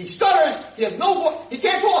limps, he stutters, he has no voice, he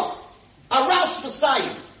can't talk. Aroused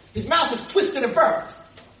Messiah. His mouth is twisted and burnt.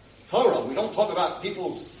 Torah, we don't talk about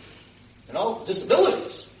people's,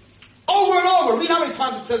 disabilities. Over and over. Read how many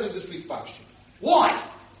times it says in this week's Parsha. Why?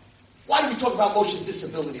 Why do we talk about Moshe's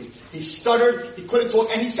disabilities? He stuttered, he couldn't talk,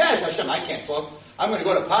 and he says, Hashem, I can't talk. I'm going to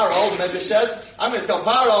go to Paro, the Medrash says, I'm going to tell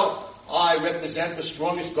Paro, I represent the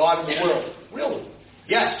strongest God in the world. Really?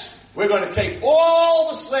 Yes, we're going to take all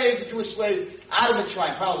the slaves, the Jewish slaves, out of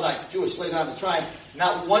Mitzrayim. Paro's like, Jewish slaves out of Mitzrayim.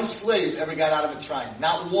 Not one slave ever got out of Mitzrayim.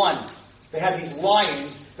 Not one. They had these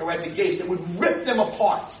lions that were at the gates that would rip them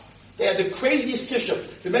apart. They had the craziest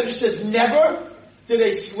kishah. The Medrash says, never did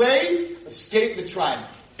a slave escape Mitzrayim.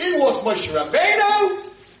 In walks Moshe Rabbeinu.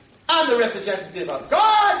 I'm the representative of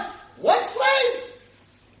God. One slave.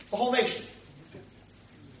 The whole nation.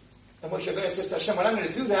 And Moshe Rabbeinu says to Hashem, when I'm going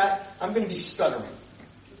to do that, I'm going to be stuttering.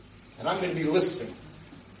 And I'm going to be listening.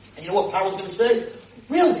 And you know what Paro's going to say?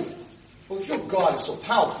 Really? Well, if your God is so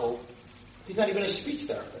powerful, he's not even a speech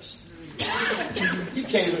therapist. He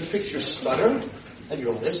can't even fix your stutter and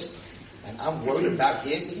your lisp. And I'm worried about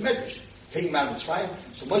him. He's a medrash. Take him out of Mitzrayim.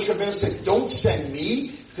 So Moshe Rabbeinu said, don't send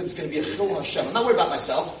me, because it's going to be a chilul Hashem. I'm not worried about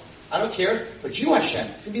myself. I don't care. But you, Hashem,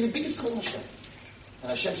 it's going to be the biggest chilul Hashem. And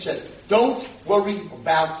Hashem said, don't worry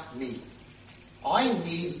about me. I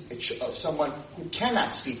need someone who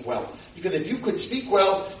cannot speak well. Because if you could speak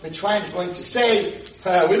well, Mitzrayim is going to say,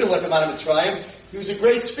 we didn't let him out of Mitzrayim. He was a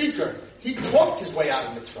great speaker. He talked his way out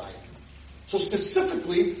of Mitzrayim. So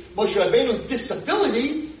specifically, Moshe Rabbeinu's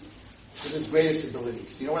disability was his greatest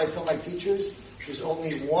abilities. You know what I tell my teachers? There's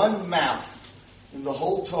only one mouth in the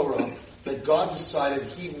whole Torah that God decided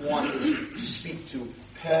He wanted to speak to,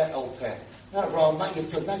 peh el peh. Not Avraham, not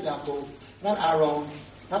Yitzhak, not Yaakov, not Aaron,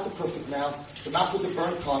 not the perfect mouth, the mouth with the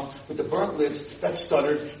burnt tongue, with the burnt lips, that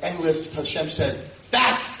stuttered and lisped. Hashem said,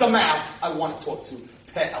 that's the mouth I want to talk to,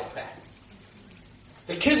 peh el peh.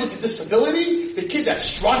 The kid with the disability, the kid that's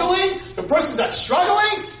struggling, the person that's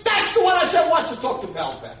struggling, that's the one Hashem wants to talk to, peh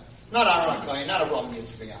el peh. Not Aaron Kohen, not Avraham,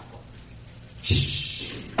 Yitzhak, Yaakov.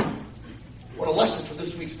 Shh. What a lesson for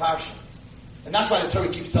this week's parsha. And that's why the Torah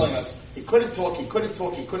keeps telling us, he couldn't talk.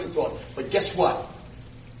 But guess what?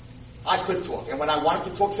 I could talk. And when I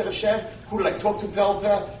wanted to talk, said Hashem, who did I talk to,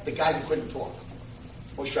 Peh? The guy who couldn't talk.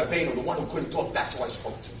 Moshe Rabbeinu, the one who couldn't talk, that's who I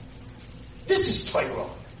spoke to. This is Torah.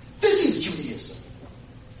 This is Judaism.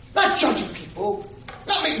 Not judging people.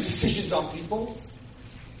 Not making decisions on people.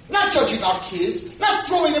 Not judging our kids. Not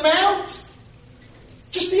throwing them out.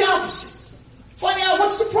 Just the opposite. Finding out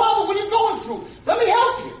what's the problem, what are you going through. Let me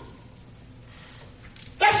help you.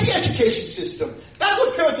 That's the education system. That's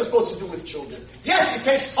what parents are supposed to do with children. Yes, it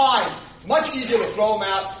takes time. It's much easier to throw them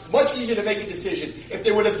out. It's much easier to make a decision. If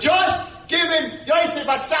they would have just given Yosef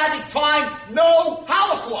Atzadik time, no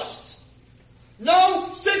Holocaust.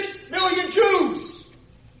 No 6 million Jews.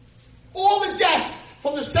 All the death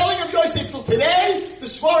from the selling of Yosef till today, the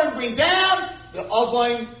Svarim bring down the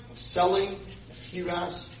Avain of selling the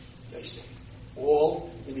Hiras Yosef. All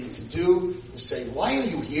they need to do is say, why are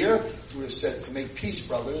you here? He would have said, to make peace,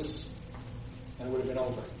 brothers, and it would have been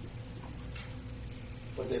over.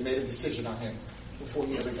 But they made a decision on him before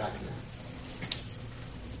he ever got here.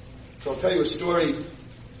 So I'll tell you a story,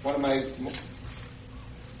 one of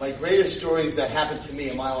my greatest stories that happened to me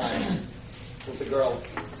in my life with a girl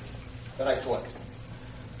that I taught.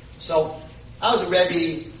 So I was a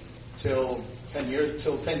Rebbe till 10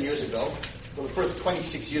 years ago. For the first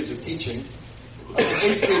 26 years of teaching, I was an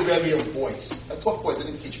 8th grade Rebbe of boys. I taught boys, I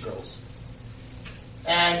didn't teach girls.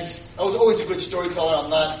 And I was always a good storyteller. I'm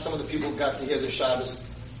not. Some of the people got to hear the Shabbos.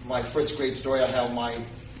 My first grade story, I have my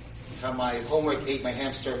homework ate my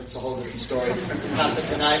hamster. It's a whole different story. Not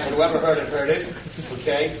for tonight, but whoever heard it.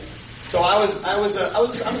 Okay? So I'm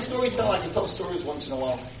a storyteller. I can tell stories once in a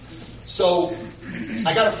while. So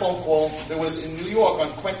I got a phone call. There was in New York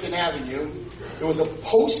on Quentin Avenue, there was a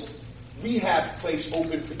post-rehab place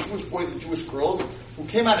open for Jewish boys and Jewish girls who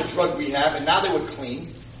came out of drug rehab, and now they were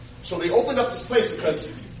clean. So they opened up this place because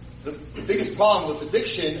the biggest problem with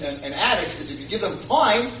addiction and addicts is if you give them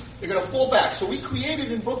time, they're going to fall back. So we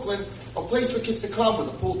created in Brooklyn a place for kids to come with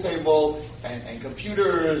a pool table and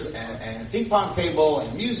computers and ping pong table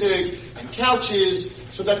and music and couches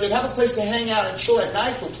so that they'd have a place to hang out and chill at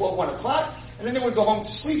night till 12, 1 o'clock, and then they would go home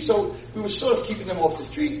to sleep. So we were sort of keeping them off the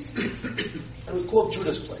street. It was called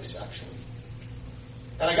Judah's Place, actually.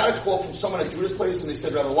 And I got a call from someone at Judah's Place, and they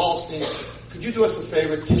said, Rabbi Wallerstein, could you do us a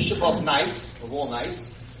favor? Tisha B'Av night, of all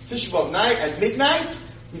nights, Tisha B'Av night at midnight,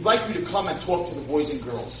 we'd like you to come and talk to the boys and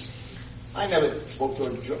girls. I never spoke to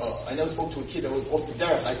a kid that was off the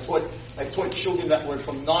derech. I taught children that were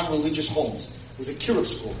from non-religious homes. It was a kiruv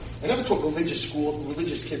school. I never taught religious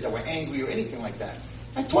kids that were angry or anything like that.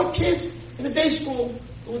 I taught kids in a day school.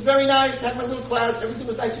 It was very nice. Had my little class. Everything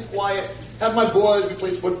was nice and quiet. Had my boys. We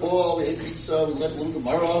played football. We ate pizza. We learned a little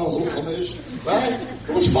Gemara, a little Chumash. Right?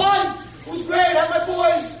 It was fun. It was great. Had my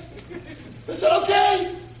boys. They said,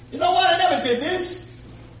 okay. You know what? I never did this.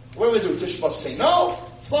 What do we do? Tisha B'Av say no.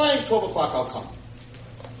 Fine. 12 o'clock. I'll come.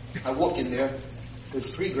 I walk in there.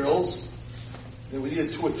 There's 3 girls. There were either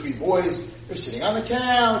 2 or 3 boys. They're sitting on the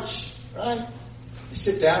couch. Right? You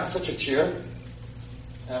sit down in such a chair.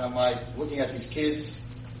 And I'm like, looking at these kids.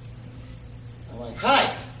 I'm like,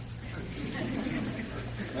 hi.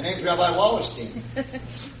 My name's Rabbi Wallerstein.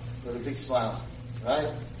 With a big smile.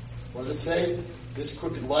 Right? What does it say? This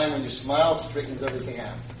crooked line when you smile straightens everything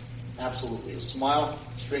out. Absolutely. A smile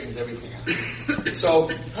straightens everything out. So,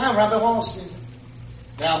 hi, I'm Rabbi Wallerstein.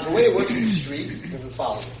 Now, the way it works in the street is the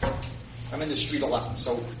following. I'm in the street a lot.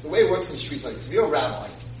 So, the way it works in the street is like this. If you're a rabbi,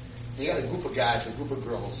 and you got a group of guys or a group of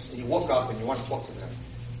girls, and you walk up and you want to talk to them,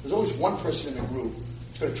 there's always one person in the group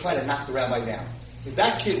who's going to try to knock the rabbi down. If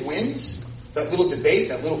that kid wins, that little debate,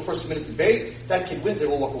 that little first-minute debate, that kid wins, they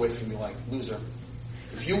all walk away from you like, loser.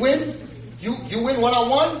 If you win, you win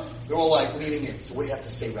one-on-one, they're all like leaning in. So what do you have to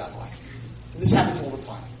say, Rabbi? And this happens all the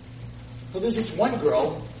time. So there's this one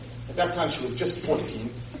girl, at that time she was just 14,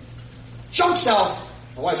 jumps out,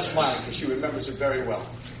 my wife's smiling because she remembers her very well,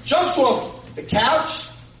 jumps off the couch,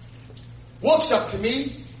 walks up to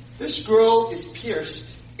me. This girl is pierced.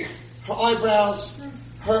 Her eyebrows,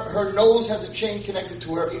 her nose has a chain connected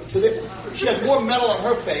to her. She had more metal on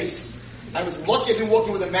her face. I was lucky I'd been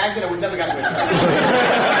walking with a magnet. I would never gotten rid of it.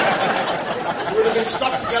 We would have been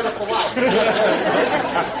stuck together for life.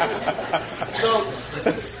 So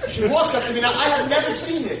she walks up to me. Now, I have never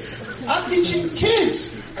seen this. I'm teaching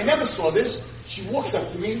kids. I never saw this. She walks up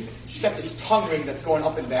to me. She's got this tongue ring that's going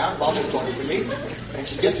up and down while she's talking to me. And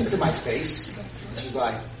she gets into my face. And she's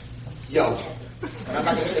like, yo. And I'm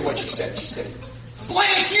not going to say what she said. She said,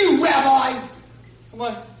 blank you, Rabbi! I'm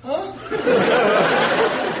like, huh?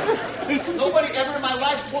 Nobody ever in my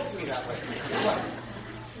life talked to me that way. I'm like,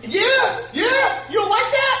 yeah, you don't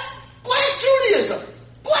like that? Blank Judaism!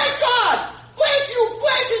 Blank God! Blank you!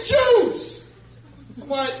 Blank the Jews! I'm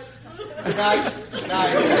like, good night.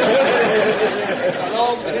 Hello?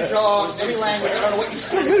 smoke, any drug, any language, I don't know what you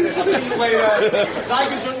speak. I'll see you later.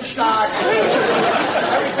 Zeigesundstag.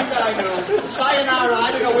 Everything that I knew. Sayonara,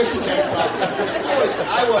 I didn't know where she came from.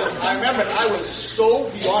 I was so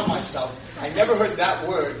beyond myself. I never heard that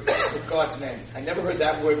word with God's name. I never heard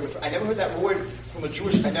that word from a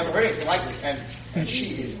Jewish, I never heard anything like this. And she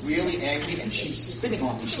is really angry and she's spitting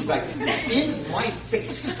on me. She's like, in my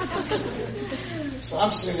face. So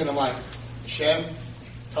I'm sitting there and I'm like, Hashem,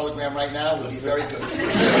 telegram right now would be very good.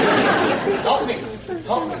 Help me.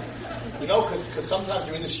 You know, because sometimes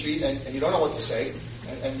you're in the street and you don't know what to say.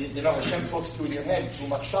 And you know, Hashem talks through in your head through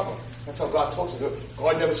machshava. That's how God talks to you.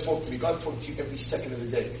 God never spoke to me. God talks to you every second of the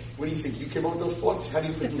day. What do you think? You came up with those thoughts? How do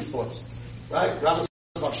you produce thoughts? Right? Rabbi's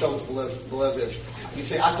machshava is you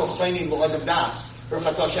say, Ato chayni lo adam das.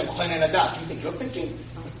 Berchato Hashem chayni adas. You think you're thinking?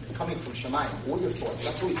 Coming from Shemayim. All your thoughts.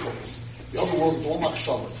 That's what he talks. The other world is all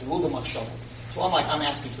machshava. It's a world of machshava. So I'm like, I'm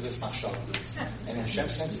asking for this machshava. And Hashem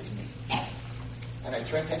sends it to me. And I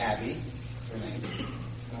turn to Abby, her name,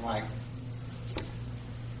 and I'm like,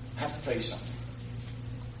 I have to tell you something.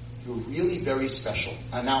 You're really very special.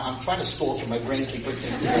 And now I'm trying to stall so my brain can put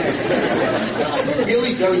things together. You're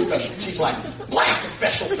really very special. She's like, blank the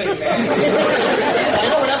special thing, man. I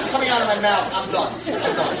know when that's coming out of my mouth, I'm done.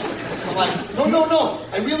 I'm like, no.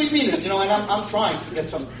 I really mean it, you know, and I'm trying to get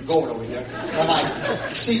something going over here. And I'm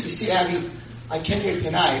like, you see, Abby, I came here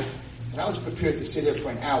tonight, and I was prepared to sit here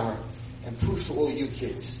for an hour and prove to all of you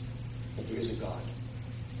kids that there is a God.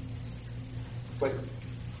 But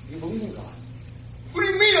you believe in God. What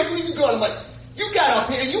do you mean I believe in God? I'm like, you got up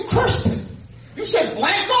here and you cursed him. You said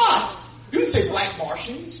blank God. You didn't say blank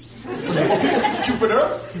Martians.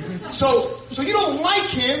 Jupiter. So you don't like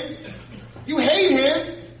him. You hate him.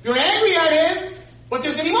 You're angry at him. But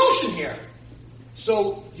there's an emotion here.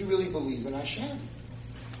 So you really believe in Hashem.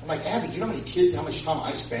 I'm like, Abby, do you know how many kids, how much time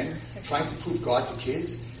I spend trying to prove God to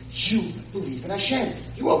kids? You believe in Hashem.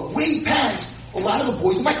 You are way past a lot of the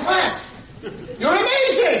boys in my class. You're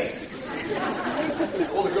amazing!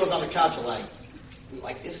 All the girls on the couch are like, we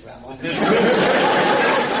like this, Grandma. But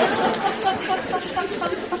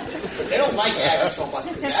they don't like Abby so much.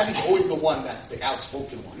 Abby's always the one that's the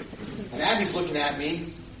outspoken one. And Abby's looking at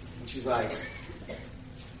me, and she's like,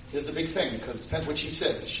 here's the big thing, because it depends what she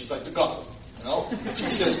says. She's like the go, you know? She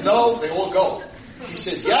says no, they all go. She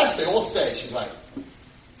says yes, they all stay. She's like,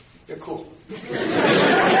 you're cool. I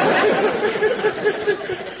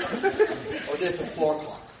was there till 4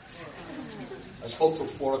 o'clock. I spoke till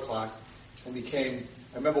 4 o'clock and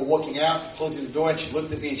I remember walking out, closing the door, and she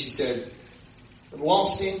looked at me and she said, Mr.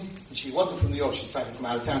 Wallerstein, and she wasn't from New York, she's trying to come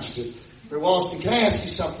out of town. She said, Mr. Wallerstein, can I ask you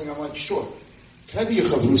something? I'm like, sure. Can I be your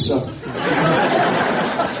chavrusa?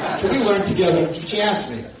 Can we learn together? That's what she asked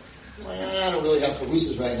me. I'm like, I don't really have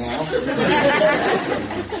chavrusas right now.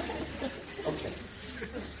 Okay.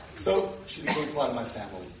 So she became part of my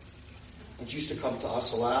family. And she used to come to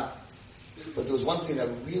us a lot. But there was one thing that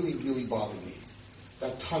really, really bothered me.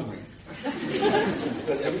 That tongue ring.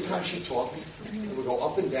 Because every time she talked, it would go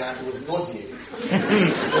up and down. It was nauseating.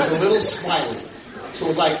 It was a little smiley. So it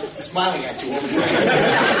was like smiling at you all the time.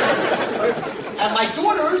 And my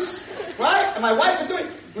daughters, right? And my wife were doing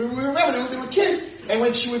it. We remember they were kids. And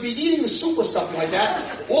when she would be eating the soup or something like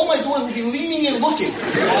that, all my daughters would be leaning in looking.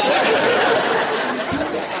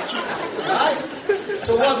 Right?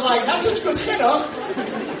 So it was like, not such good chinuch.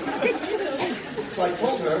 So I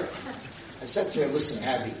told her, I said to her, listen,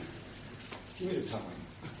 Abby, give me the tongue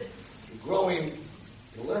ring. You're growing,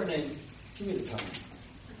 you're learning, give me the tongue ring.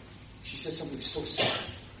 She said something so sad.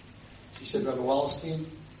 She said, Rabbi Wallerstein,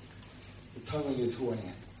 the tongue ring is who I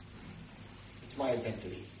am. It's my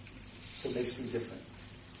identity. It makes me different.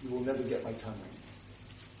 You will never get my tongue ring.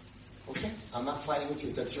 Okay? I'm not fighting with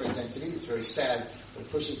you. That's your identity. It's very sad. But a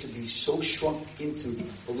person can be so shrunk into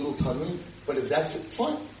a little tongue ring. But if that's your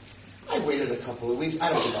fine. I waited a couple of weeks. I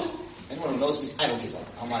don't give up. Anyone who knows me, I don't give up.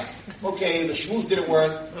 I'm like, okay, the schmooze didn't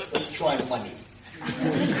work. Let's try money.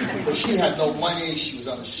 So she had no money. She was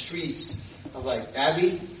on the streets. I was like,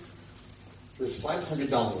 Abby, here's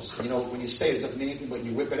 $500. You know, when you say it, it doesn't mean anything, but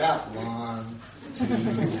you whip it out. 1, 2,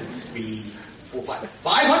 3, 4, 5.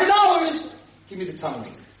 $500! Give me the tongue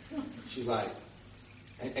ring. She's like,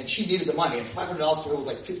 and she needed the money, and $500 for her was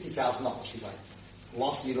like $50,000. She's like,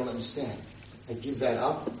 Wallerstein, you don't understand. I give that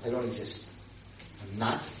up, I don't exist. I'm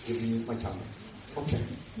not giving you my tongue ring. Okay.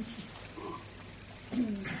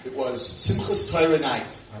 It was Simchas Torah night.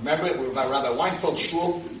 I remember it. We were by Rabbi Weinfeld's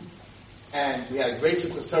shul, and we had a great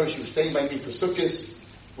Simchas Torah. She was staying by me for Sukkot.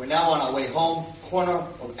 We're now on our way home, corner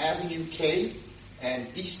of Avenue K and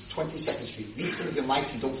East 22nd Street. These things in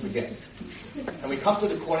life you don't forget. And we come to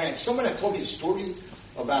the corner, and someone had told me a story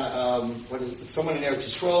about someone in Eretz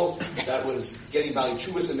Yisrael that was getting Bali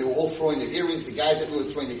Chuvas, and they were all throwing their earrings. The guys that were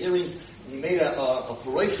throwing their earrings, and he made a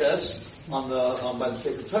paroiches by the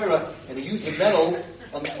Sefer Torah, and he used the metal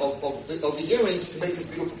of the earrings to make this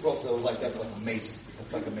beautiful profile. I was like, that's like amazing.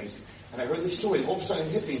 That's like amazing. And I heard this story, and all of a sudden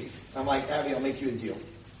it hit me. I'm like, Abby, I'll make you a deal.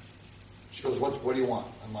 She goes, what do you want?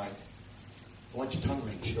 I'm like, I want your tongue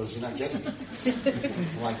ring. She goes, you're not getting it.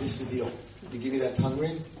 I'm like, this is the deal. You give me that tongue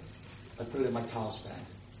ring, I put it in my talis bag.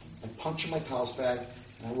 I puncture my talis bag,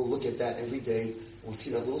 and I will look at that every day. I will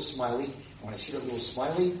see that little smiley, and when I see that little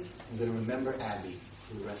smiley, I'm going to remember Abby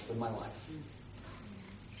for the rest of my life.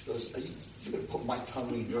 She goes, you're going to put my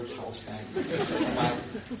tongue ring in your talis bag? I'm like,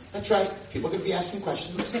 that's right. People are going to be asking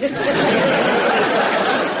questions. What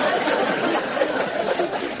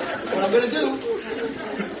I'm going to do?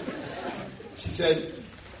 She said,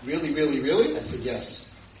 really, really, really? I said, yes.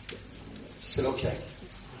 She said, okay.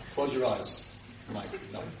 Close your eyes. I'm like,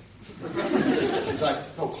 no. She's like,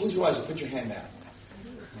 no, close your eyes and put your hand out.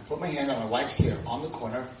 I put my hand on my wife's hair on the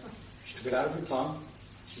corner. She took it out of her tongue.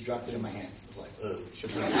 She dropped it in my hand. I was like, ugh. She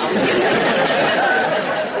put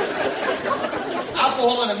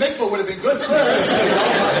alcohol and a mikvah would have been good first.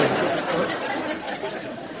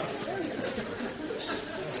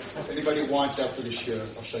 If anybody wants after the shir,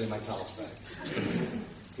 I'll show you my talis bag.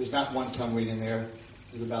 There's not one tongue ring in there.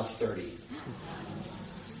 There's about 30.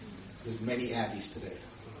 There's many Abbeys today.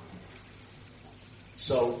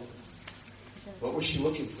 So, what was she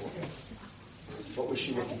looking for? What was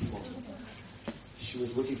she looking for? She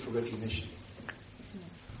was looking for recognition.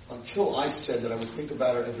 Until I said that I would think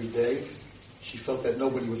about her every day, she felt that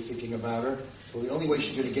nobody was thinking about her. So the only way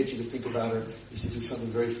she's going to get you to think about her is to do something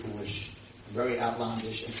very foolish, very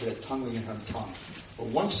outlandish, and put a tongue ring in her tongue. But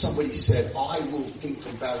once somebody said, I will think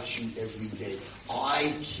about you every day,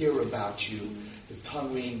 I care about you, the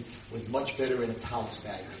tongue ring was much better in a talis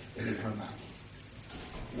bag than in her mouth.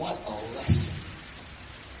 What a lesson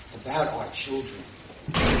about our children.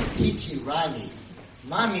 Hiti Rani,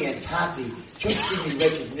 Mommy and Tati, just give me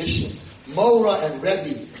recognition. Mora and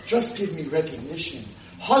Rebbe, just give me recognition.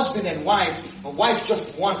 Husband and wife, a wife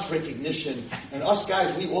just wants recognition. And us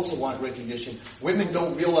guys, we also want recognition. Women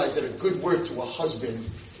don't realize that a good word to a husband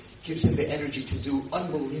gives him the energy to do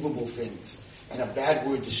unbelievable things. And a bad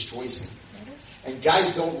word destroys him. And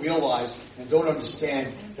guys don't realize and don't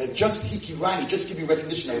understand that just hikirani, just give me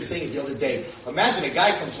recognition. I was saying it the other day. Imagine a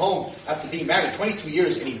guy comes home after being married 22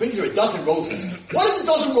 years and he brings her a dozen roses. What does a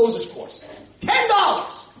dozen roses cost?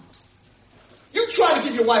 $10! You try to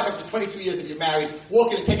give your wife after 22 years that you're married,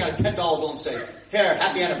 walk in and take out a $10 bill and say, here,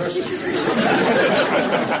 happy anniversary. But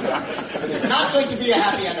there's not going to be a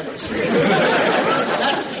happy anniversary.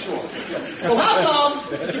 That's for sure. So how come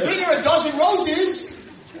you bring her a dozen roses?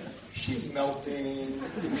 She's melting.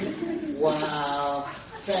 Wow.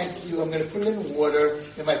 Thank you. I'm going to put it in water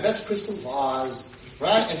in my best crystal vase.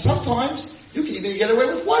 Right? And sometimes you can even get away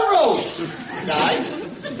with one rose. Guys,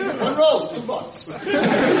 one rose, $2.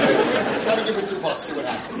 Try to give her $2, see what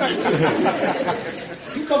happens.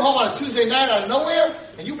 You come home on a Tuesday night out of nowhere,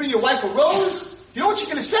 and you bring your wife a rose, you know what she's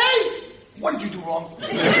going to say? What did you do wrong?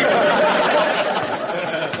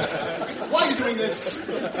 Why are you doing this?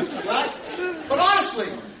 Right? But honestly,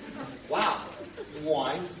 wow.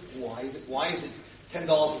 Why is it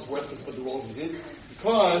 $10 is worth what the roses is?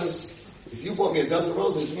 Because if you bought me a dozen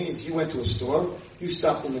roses, it means you went to a store, you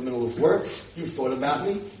stopped in the middle of work, you thought about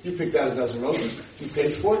me, you picked out a dozen roses, you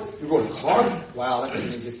paid for it, you wrote a card. Wow, that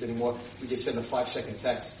doesn't exist anymore. We just send a 5-second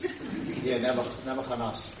text. Yeah, never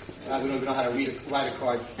chanas. We don't even know how to write a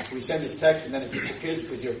card. We send this text and then it disappears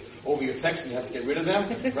because you're over your text and you have to get rid of them,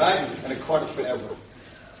 right? And a card is forever.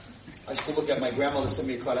 I still look at my grandmother sent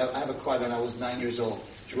me a card. I have a card when I was 9 years old.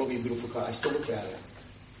 She wrote me a beautiful card. I still look at it.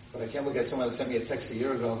 But I can't look at someone that sent me a text a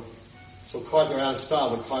year ago. So cards are out of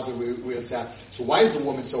style, but cards are where it's at. So why is the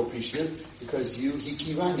woman so appreciative? Because you,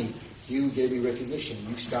 hikirani, you gave me recognition.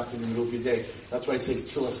 You stopped in the middle of your day. That's why it says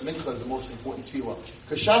tefillas mincha is the most important tefillah.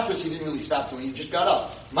 Because Shabbos you didn't really stop doing. You just got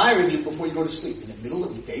up. Ma'ariv you before you go to sleep. In the middle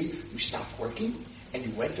of the day, you stopped working and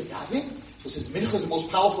you went to daven. So it says mincha is the most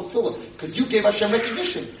powerful tefillah because you gave Hashem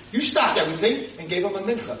recognition. You stopped everything and gave him a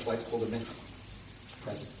mincha. That's why it's called a mincha.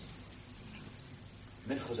 Present.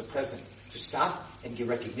 Mincha is a present. To stop and give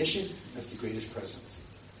recognition, that's the greatest present.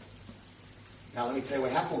 Now let me tell you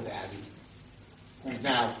what happened with Abby, who's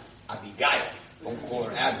now Abigail. Don't call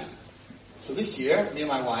her Abby. So this year, me and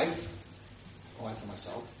my wife and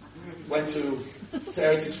myself, went to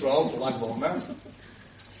Eretz Yisrael for Lag BaOmer,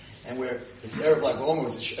 and it's Erev Lag BaOmer, it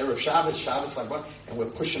was Erev Shabbos Lag BaOmer, and we're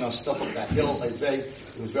pushing our stuff up that hill. It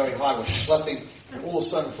was very hard, we're schlepping, and all of a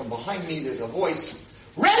sudden from behind me there's a voice,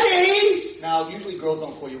 Rebbe! Now, usually girls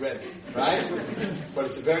don't call you Rebbe, right? But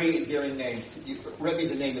it's a very endearing name. Rebbe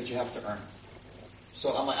is a name that you have to earn.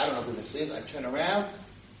 So I'm like, I don't know who this is. I turn around.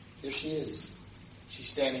 There she is. She's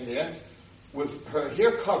standing there with her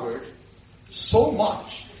hair covered so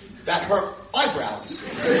much that her eyebrows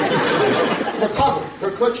were covered.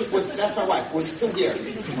 Her kerchief was, that's my wife, was still here.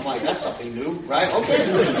 I'm like, that's something new, right? Okay.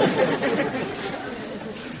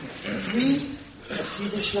 3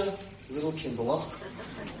 Hasidic little Kinderlach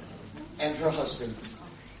and her husband.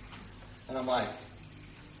 And I'm like,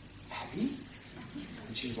 Abby?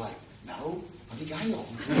 And she's like, no, Abigail.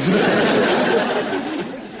 I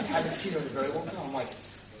haven't seen her in a very long time. I'm like,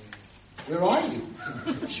 where are you?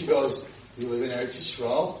 She goes, we live in Eretz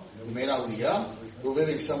Yisrael. We made Aliyah. We're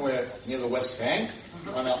living somewhere near the West Bank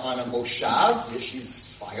on a moshav. Here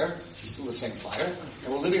she's fire. She's still the same fire.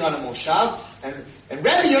 And we're living on a moshav. And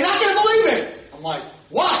Rebbe, you're not going to believe it. I'm like,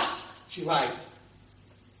 what? She's like,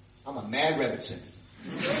 I'm a mad Rebbitzin.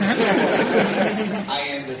 I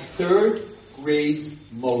am the 3rd grade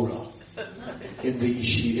Mora in the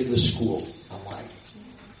school. I'm like,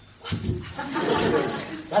 what?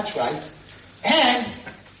 That's right. And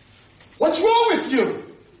what's wrong with you?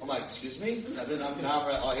 I'm like, excuse me? Now,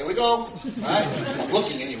 here we go. Right? I'm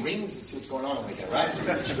looking, any rings and see what's going on over here, right?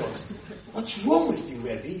 She goes, what's wrong with you,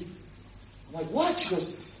 Rebbe? I'm like, what? She goes,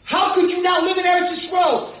 how could you now live in Eretz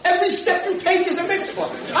Yisrael? Every step you take is a mitzvah.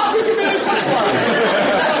 How could you be in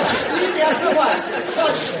Chutzpah? Screaming, ask me what?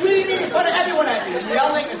 Start screaming in front of everyone at me,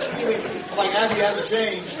 yelling and screaming. I'm like, Abby, you haven't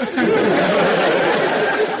changed.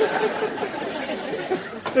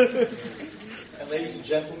 And ladies and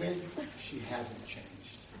gentlemen, she hasn't changed.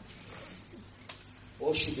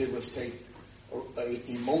 All she did was take an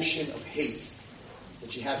emotion of hate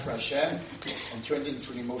that she had for Hashem and turned it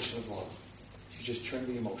into an emotion of love. She just turned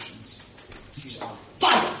the emotions. She's on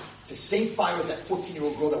fire. It's the same fire as that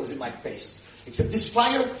 14-year-old girl that was in my face. Except this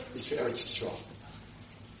fire is for Eretz Yisrael.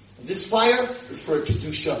 And this fire is for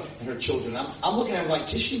Kedusha and her children. I'm looking at her like,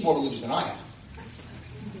 she's more religious than I am.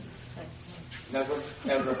 Never,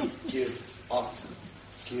 ever give up.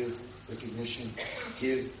 Give recognition.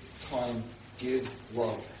 Give time. Give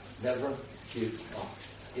love. Never give up.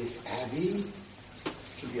 If Avi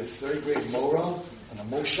can be a 3rd grade Mora and a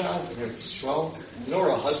Moshav and Eretz Yisrael, you know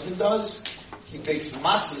what her husband does? He bakes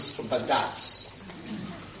matzahs for badats.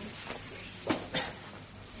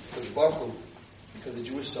 Because Baruch Hu, because the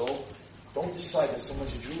Jewish soul, don't decide that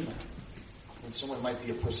someone's a Jew now, when someone might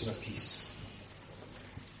be a person of peace.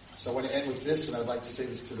 So I want to end with this, and I'd like to say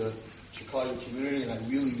this to the Chicago community, and I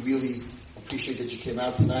really, really appreciate that you came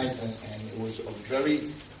out tonight, and it was a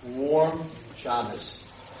very warm Shabbos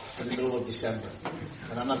in the middle of December.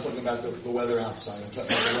 And I'm not talking about the weather outside, I'm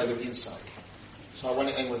talking about the weather inside. So I want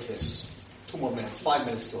to end with this. 2 more minutes, 5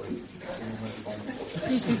 minute story. 2 more minutes, 5 minutes. Okay.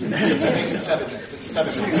 That makes it 7 minutes. It's a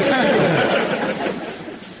 7 minutes.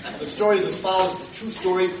 The story is as follows, it's a true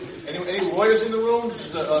story. Any lawyers in the room? This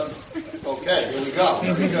is okay, here we go.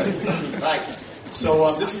 Very good. Right.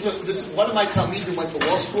 So this is one of my talmidim went to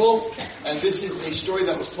law school, and this is a story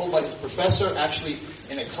that was told by his professor, actually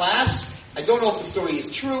in a class. I don't know if the story is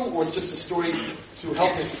true or it's just a story to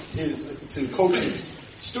help to coach his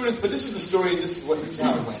students, but this is the story, and this is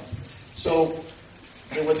how it went. So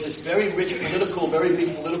there was this very rich very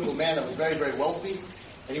big political man that was very, very wealthy,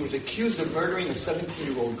 and he was accused of murdering a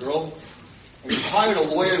 17-year-old girl. And he hired a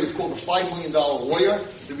lawyer. He was called the $5 million lawyer.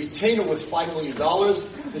 The retainer was $5 million.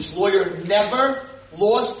 This lawyer never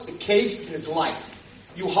lost a case in his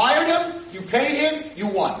life. You hired him, you paid him, you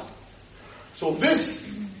won. So this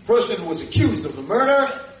person who was accused of the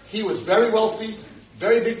murder, he was very wealthy,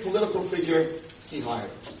 very big political figure. He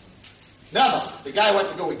hired him. Now, the guy who had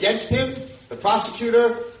to go against him, the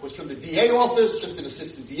prosecutor, was from the DA office, just an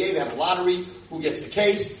assistant DA. They have a lottery, who gets the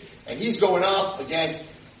case, and he's going up against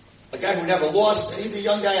a guy who never lost, and he's a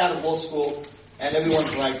young guy out of law school, and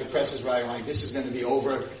everyone's like, the press is writing like, this is going to be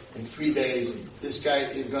over in 3 days. This guy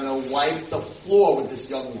is going to wipe the floor with this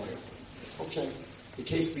young lawyer. Okay, the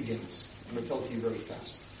case begins. I'm going to tell it to you very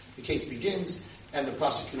fast. The case begins, and the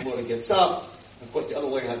prosecutor lawyer gets up. Of course, the other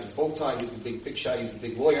lawyer has his bow tie. He's the big shot. He's the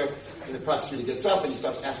big lawyer. And the prosecutor gets up, and he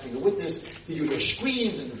starts asking the witness, did you hear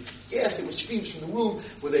screams? And yes, there were screams from the room.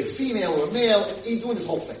 Were they female or male? And he's doing this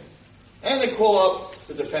whole thing. And they call up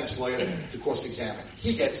the defense lawyer to cross-examine.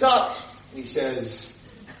 He gets up, and he says,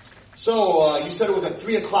 so, you said it was at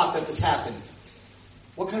 3 o'clock that this happened.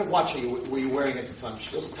 What kind of watch were you wearing at the time?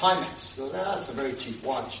 She goes, Timex. She goes, that's a very cheap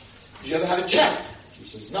watch. Did you ever have it checked? She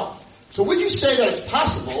says, no. So would you say that it's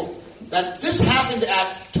possible that this happened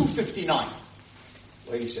at 2:59?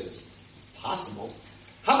 The lady says, possible.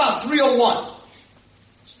 How about 3:01?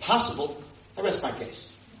 It's possible. I rest my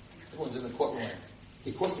case. Everyone's in the courtroom.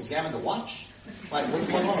 He cross-examined the watch. Like, what's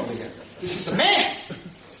going on over here? This is the man.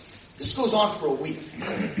 This goes on for a week.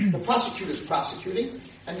 The prosecutor's prosecuting,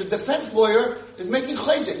 and the defense lawyer is making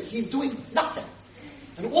chayzik. He's doing nothing.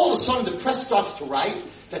 And all of a sudden, the press starts to write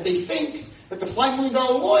that they think that the $5 million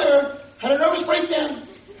lawyer had a nervous breakdown,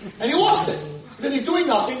 and he lost it. Because he's doing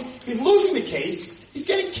nothing. He's losing the case. He's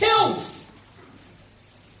getting killed.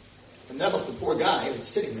 And Nebuch, the poor guy, is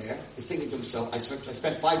sitting there, is thinking to himself, I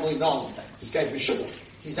spent $5 million. This guy's been sugar.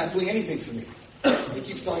 He's not doing anything for me. And he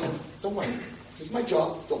keeps telling him, don't worry. This is my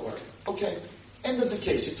job. Don't worry. Okay. End of the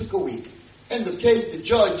case. It took a week. End of case. The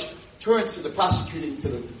judge turns to the prosecuting, to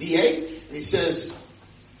the DA, and he says,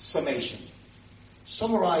 summation.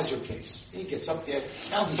 Summarize your case. He gets up there.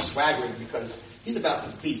 Now he's swaggering because he's about to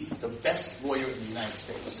beat the best lawyer in the United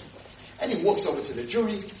States. And he walks over to the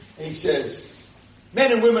jury, and he says,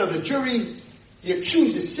 men and women of the jury, the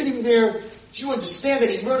accused is sitting there. Do you understand that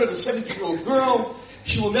he murdered a 17-year-old girl?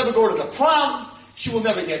 She will never go to the prom. She will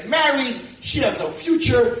never get married. She has no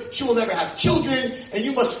future. She will never have children. And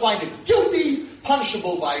you must find him guilty,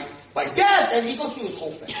 punishable by death. And he goes through this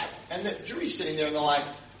whole thing. And the jury's sitting there and they're like,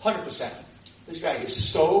 100%. This guy is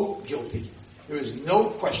so guilty. There is no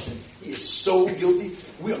question. He is so guilty.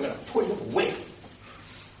 We are going to put him away.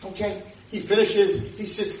 Okay? He finishes. He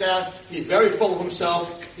sits down. He's very full of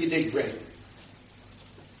himself. He did great.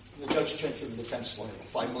 And the judge turns to the defense lawyer, the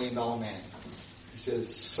 $5 million man. He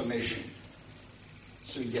says, summation.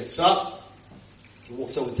 So he gets up. He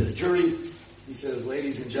walks over to the jury. He says,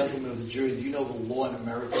 ladies and gentlemen of the jury, do you know the law in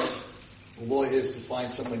America? The law is to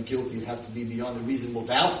find someone guilty, it has to be beyond a reasonable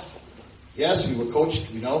doubt. Yes, we were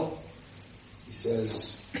coached, we know. He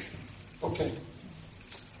says, okay.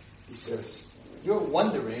 He says, you're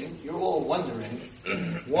all wondering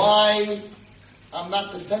why I'm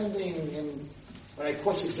not defending, and when I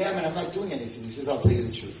cross-examine, I'm not doing anything. He says, I'll tell you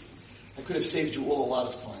the truth. I could have saved you all a lot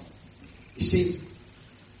of time. You see,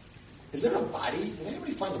 is there a body? Did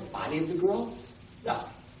anybody find the body of the girl? No.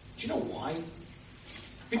 Do you know why?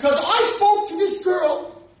 Because I spoke to this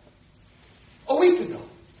girl a week ago.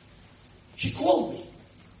 She called me.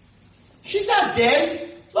 She's not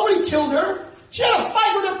dead. Nobody killed her. She had a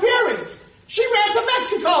fight with her parents. She ran to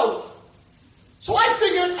Mexico. So I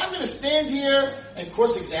figured I'm going to stand here and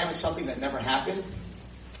cross-examine something that never happened.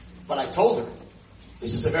 But I told her,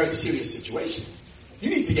 this is a very serious situation. You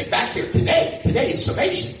need to get back here today. Today is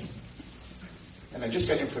summation. And I just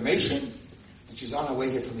got information that she's on her way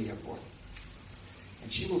here from the airport.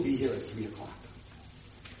 And she will be here at 3 o'clock.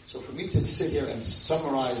 So for me to sit here and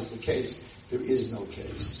summarize the case, there is no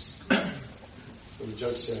case. So the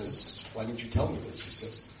judge says, why didn't you tell me this? He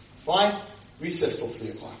says, fine, recess till 3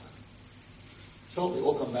 o'clock. So they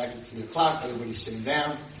all come back at 3 o'clock, everybody's sitting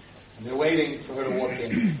down, and they're waiting for her to walk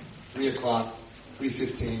in. 3 o'clock,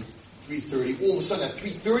 3:15, 3:30. All of a sudden at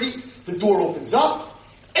 3:30, the door opens up,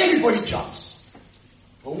 everybody jumps.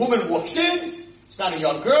 A woman walks in, it's not a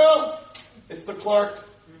young girl, it's the clerk,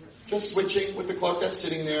 just switching with the clerk that's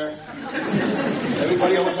sitting there.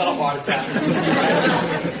 Everybody almost had a heart attack.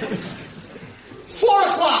 4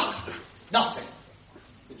 o'clock, nothing.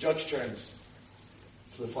 The judge turns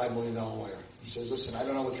to the $5 million lawyer. He says, listen, I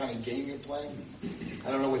don't know what kind of game you're playing.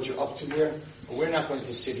 I don't know what you're up to here, but we're not going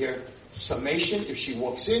to sit here. Summation, if she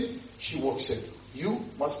walks in, she walks in. You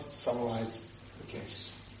must summarize the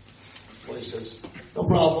case. Well, he says, no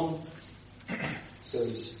problem. He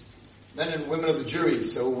says, men and women of the jury,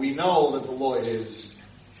 so we know that the law is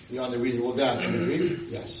beyond a reasonable doubt. Do you agree?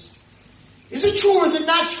 Yes. Is it true or is it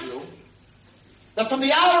not true that from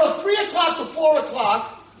the hour of 3 o'clock to 4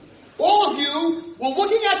 o'clock, all of you were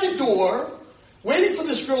looking at the door, waiting for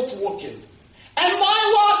this girl to walk in? And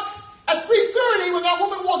my luck, at 3:30, when that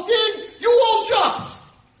woman walked in, you all jumped.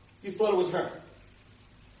 You thought it was her.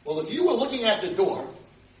 Well, if you were looking at the door,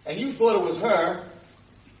 and you thought it was her,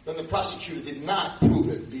 then the prosecutor did not prove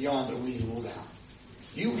it beyond a reasonable doubt.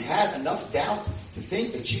 You had enough doubt to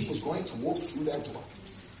think that she was going to walk through that door.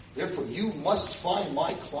 Therefore, you must find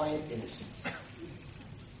my client innocent.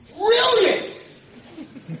 Brilliant!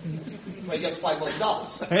 Well, he gets $5 million.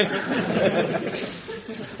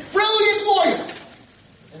 Brilliant lawyer!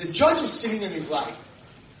 And the judge is sitting there and he's like,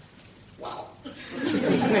 wow. He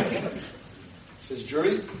says,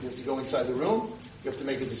 jury, you have to go inside the room. You have to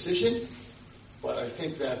make a decision. But I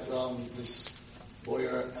think that this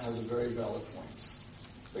lawyer has a very valid point.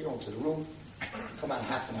 They go into the room, come out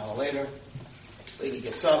half an hour later. Lady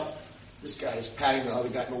gets up. This guy is patting the other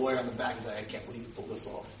guy, the lawyer, on the back. He's like, I can't believe you pulled this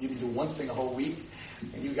off. You didn't do one thing a whole week,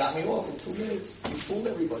 and you got me off in 2 minutes. You fooled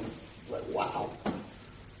everybody. He's like, wow.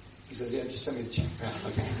 He says, yeah, just send me the check.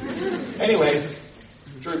 Okay. Anyway,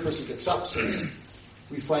 jury person gets up, says,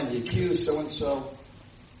 we find the accused, so-and-so,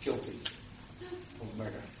 guilty of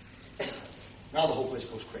murder. Now the whole place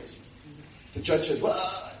goes crazy. The judge says,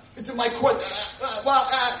 well, it's in my court.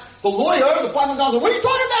 The lawyer, the fireman goes, what are you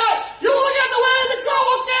talking about? You look at the way the girl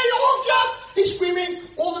looked there, you all jumped. He's screaming.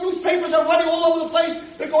 All the newspapers are running all over the place.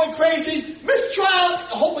 They're going crazy. Mistrial.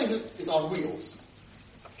 The whole place is on wheels.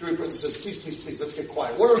 Jury person says, please, let's get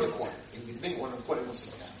quiet. Order in the court. You think order in the court, everyone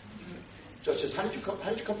sits down. Judge says, how did you come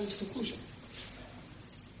to this conclusion?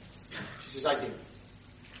 She says, I did.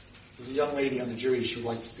 There's a young lady on the jury she would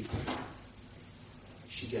like to speak to.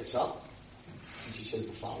 She gets up and she says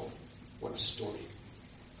the following. What a story.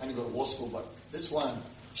 I didn't go to law school, but this one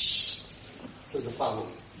says the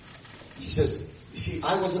following. She says, you see,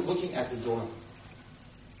 I wasn't looking at the door.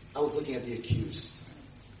 I was looking at the accused.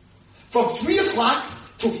 From 3 o'clock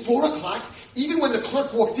to 4 o'clock, even when the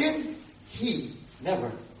clerk walked in, he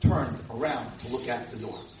never turned around to look at the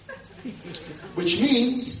door. Which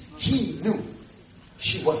means he knew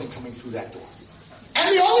she wasn't coming through that door.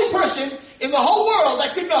 And the only person in the whole world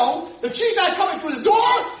that could know that she's not coming through the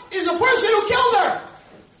door is the person who killed her.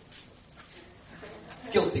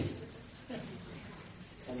 Guilty.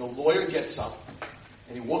 And the lawyer gets up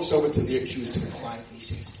and he walks over to the accused, to the client, and he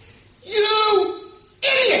says, you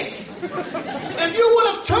idiot! If you would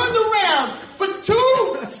have turned around for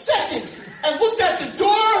 2 seconds and looked at the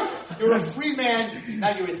door, you're a free man,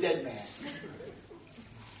 now you're a dead man.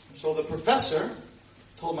 So the professor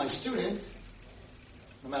told my student,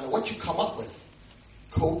 no matter what you come up with,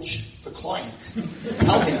 coach the client.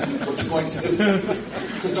 Tell him what you're going to do.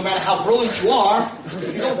 Because no matter how brilliant you are,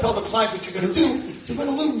 if you don't tell the client what you're going to do, you're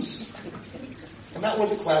going to lose. And that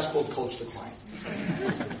was a class called Coach the Client.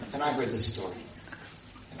 And I heard this story.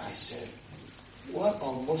 And I said, what a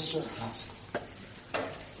Musar Haskell.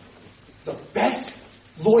 The best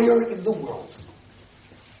lawyer in the world.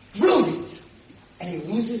 Brilliant. And he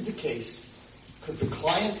loses the case because the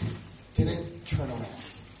client didn't turn around.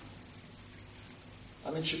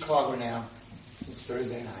 I'm in Chicago now since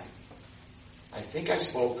Thursday night. I think I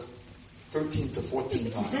spoke 13 to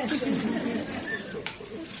 14 times.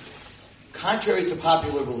 Contrary to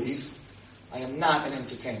popular belief, I am not an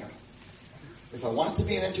entertainer. If I wanted to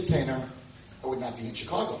be an entertainer, I would not be in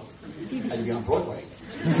Chicago. I'd be on Broadway.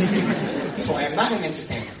 So I am not an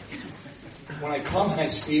entertainer. When I come and I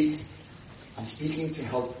speak, I'm speaking to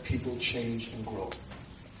help people change and grow.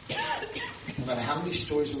 No matter how many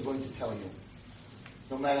stories I'm going to tell you,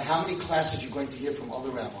 no matter how many classes you're going to hear from other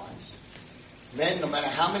rabbis, men, no matter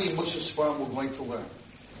how many Musar Sfarim we're going to learn,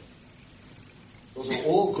 those are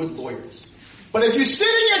all good lawyers. But if you sit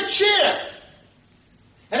in your chair,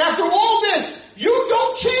 and after all this, you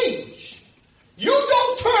don't change, you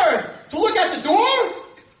don't turn to look at the door,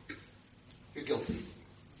 you're guilty.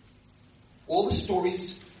 All the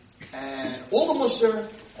stories, and all the Musar,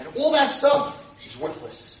 and all that stuff is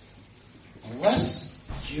worthless. Unless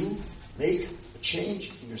you make a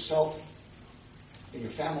change in yourself, in your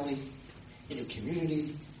family, in your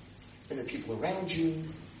community, in the people around you.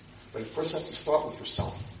 But it first has to start with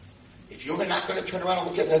yourself. If you're not going to turn around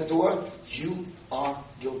and look at that door, you are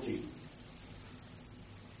guilty.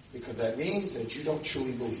 Because that means that you don't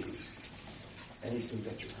truly believe anything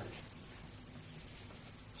that you heard.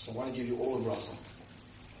 So I want to give you all a bracha.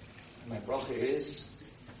 And my bracha is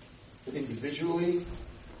that individually,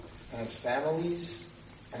 and as families,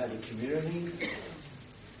 and as a community,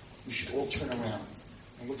 we should all turn around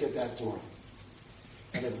and look at that door.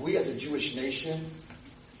 And if we as a Jewish nation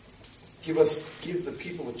give the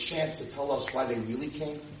people a chance to tell us why they really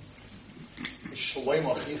came,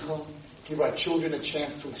 give our children a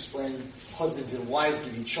chance to explain, husbands and wives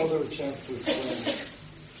give each other a chance to explain,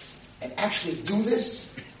 and actually do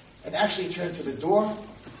this, and actually turn to the door,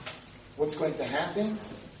 what's going to happen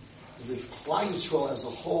is if Klal Yisrael as a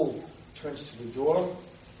whole turns to the door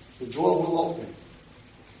will open.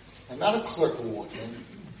 And not a clerk will walk in,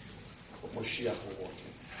 but Moshiach will walk in.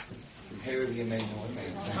 Amen.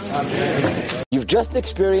 You've just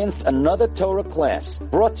experienced another Torah class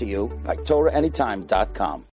brought to you by TorahAnytime.com.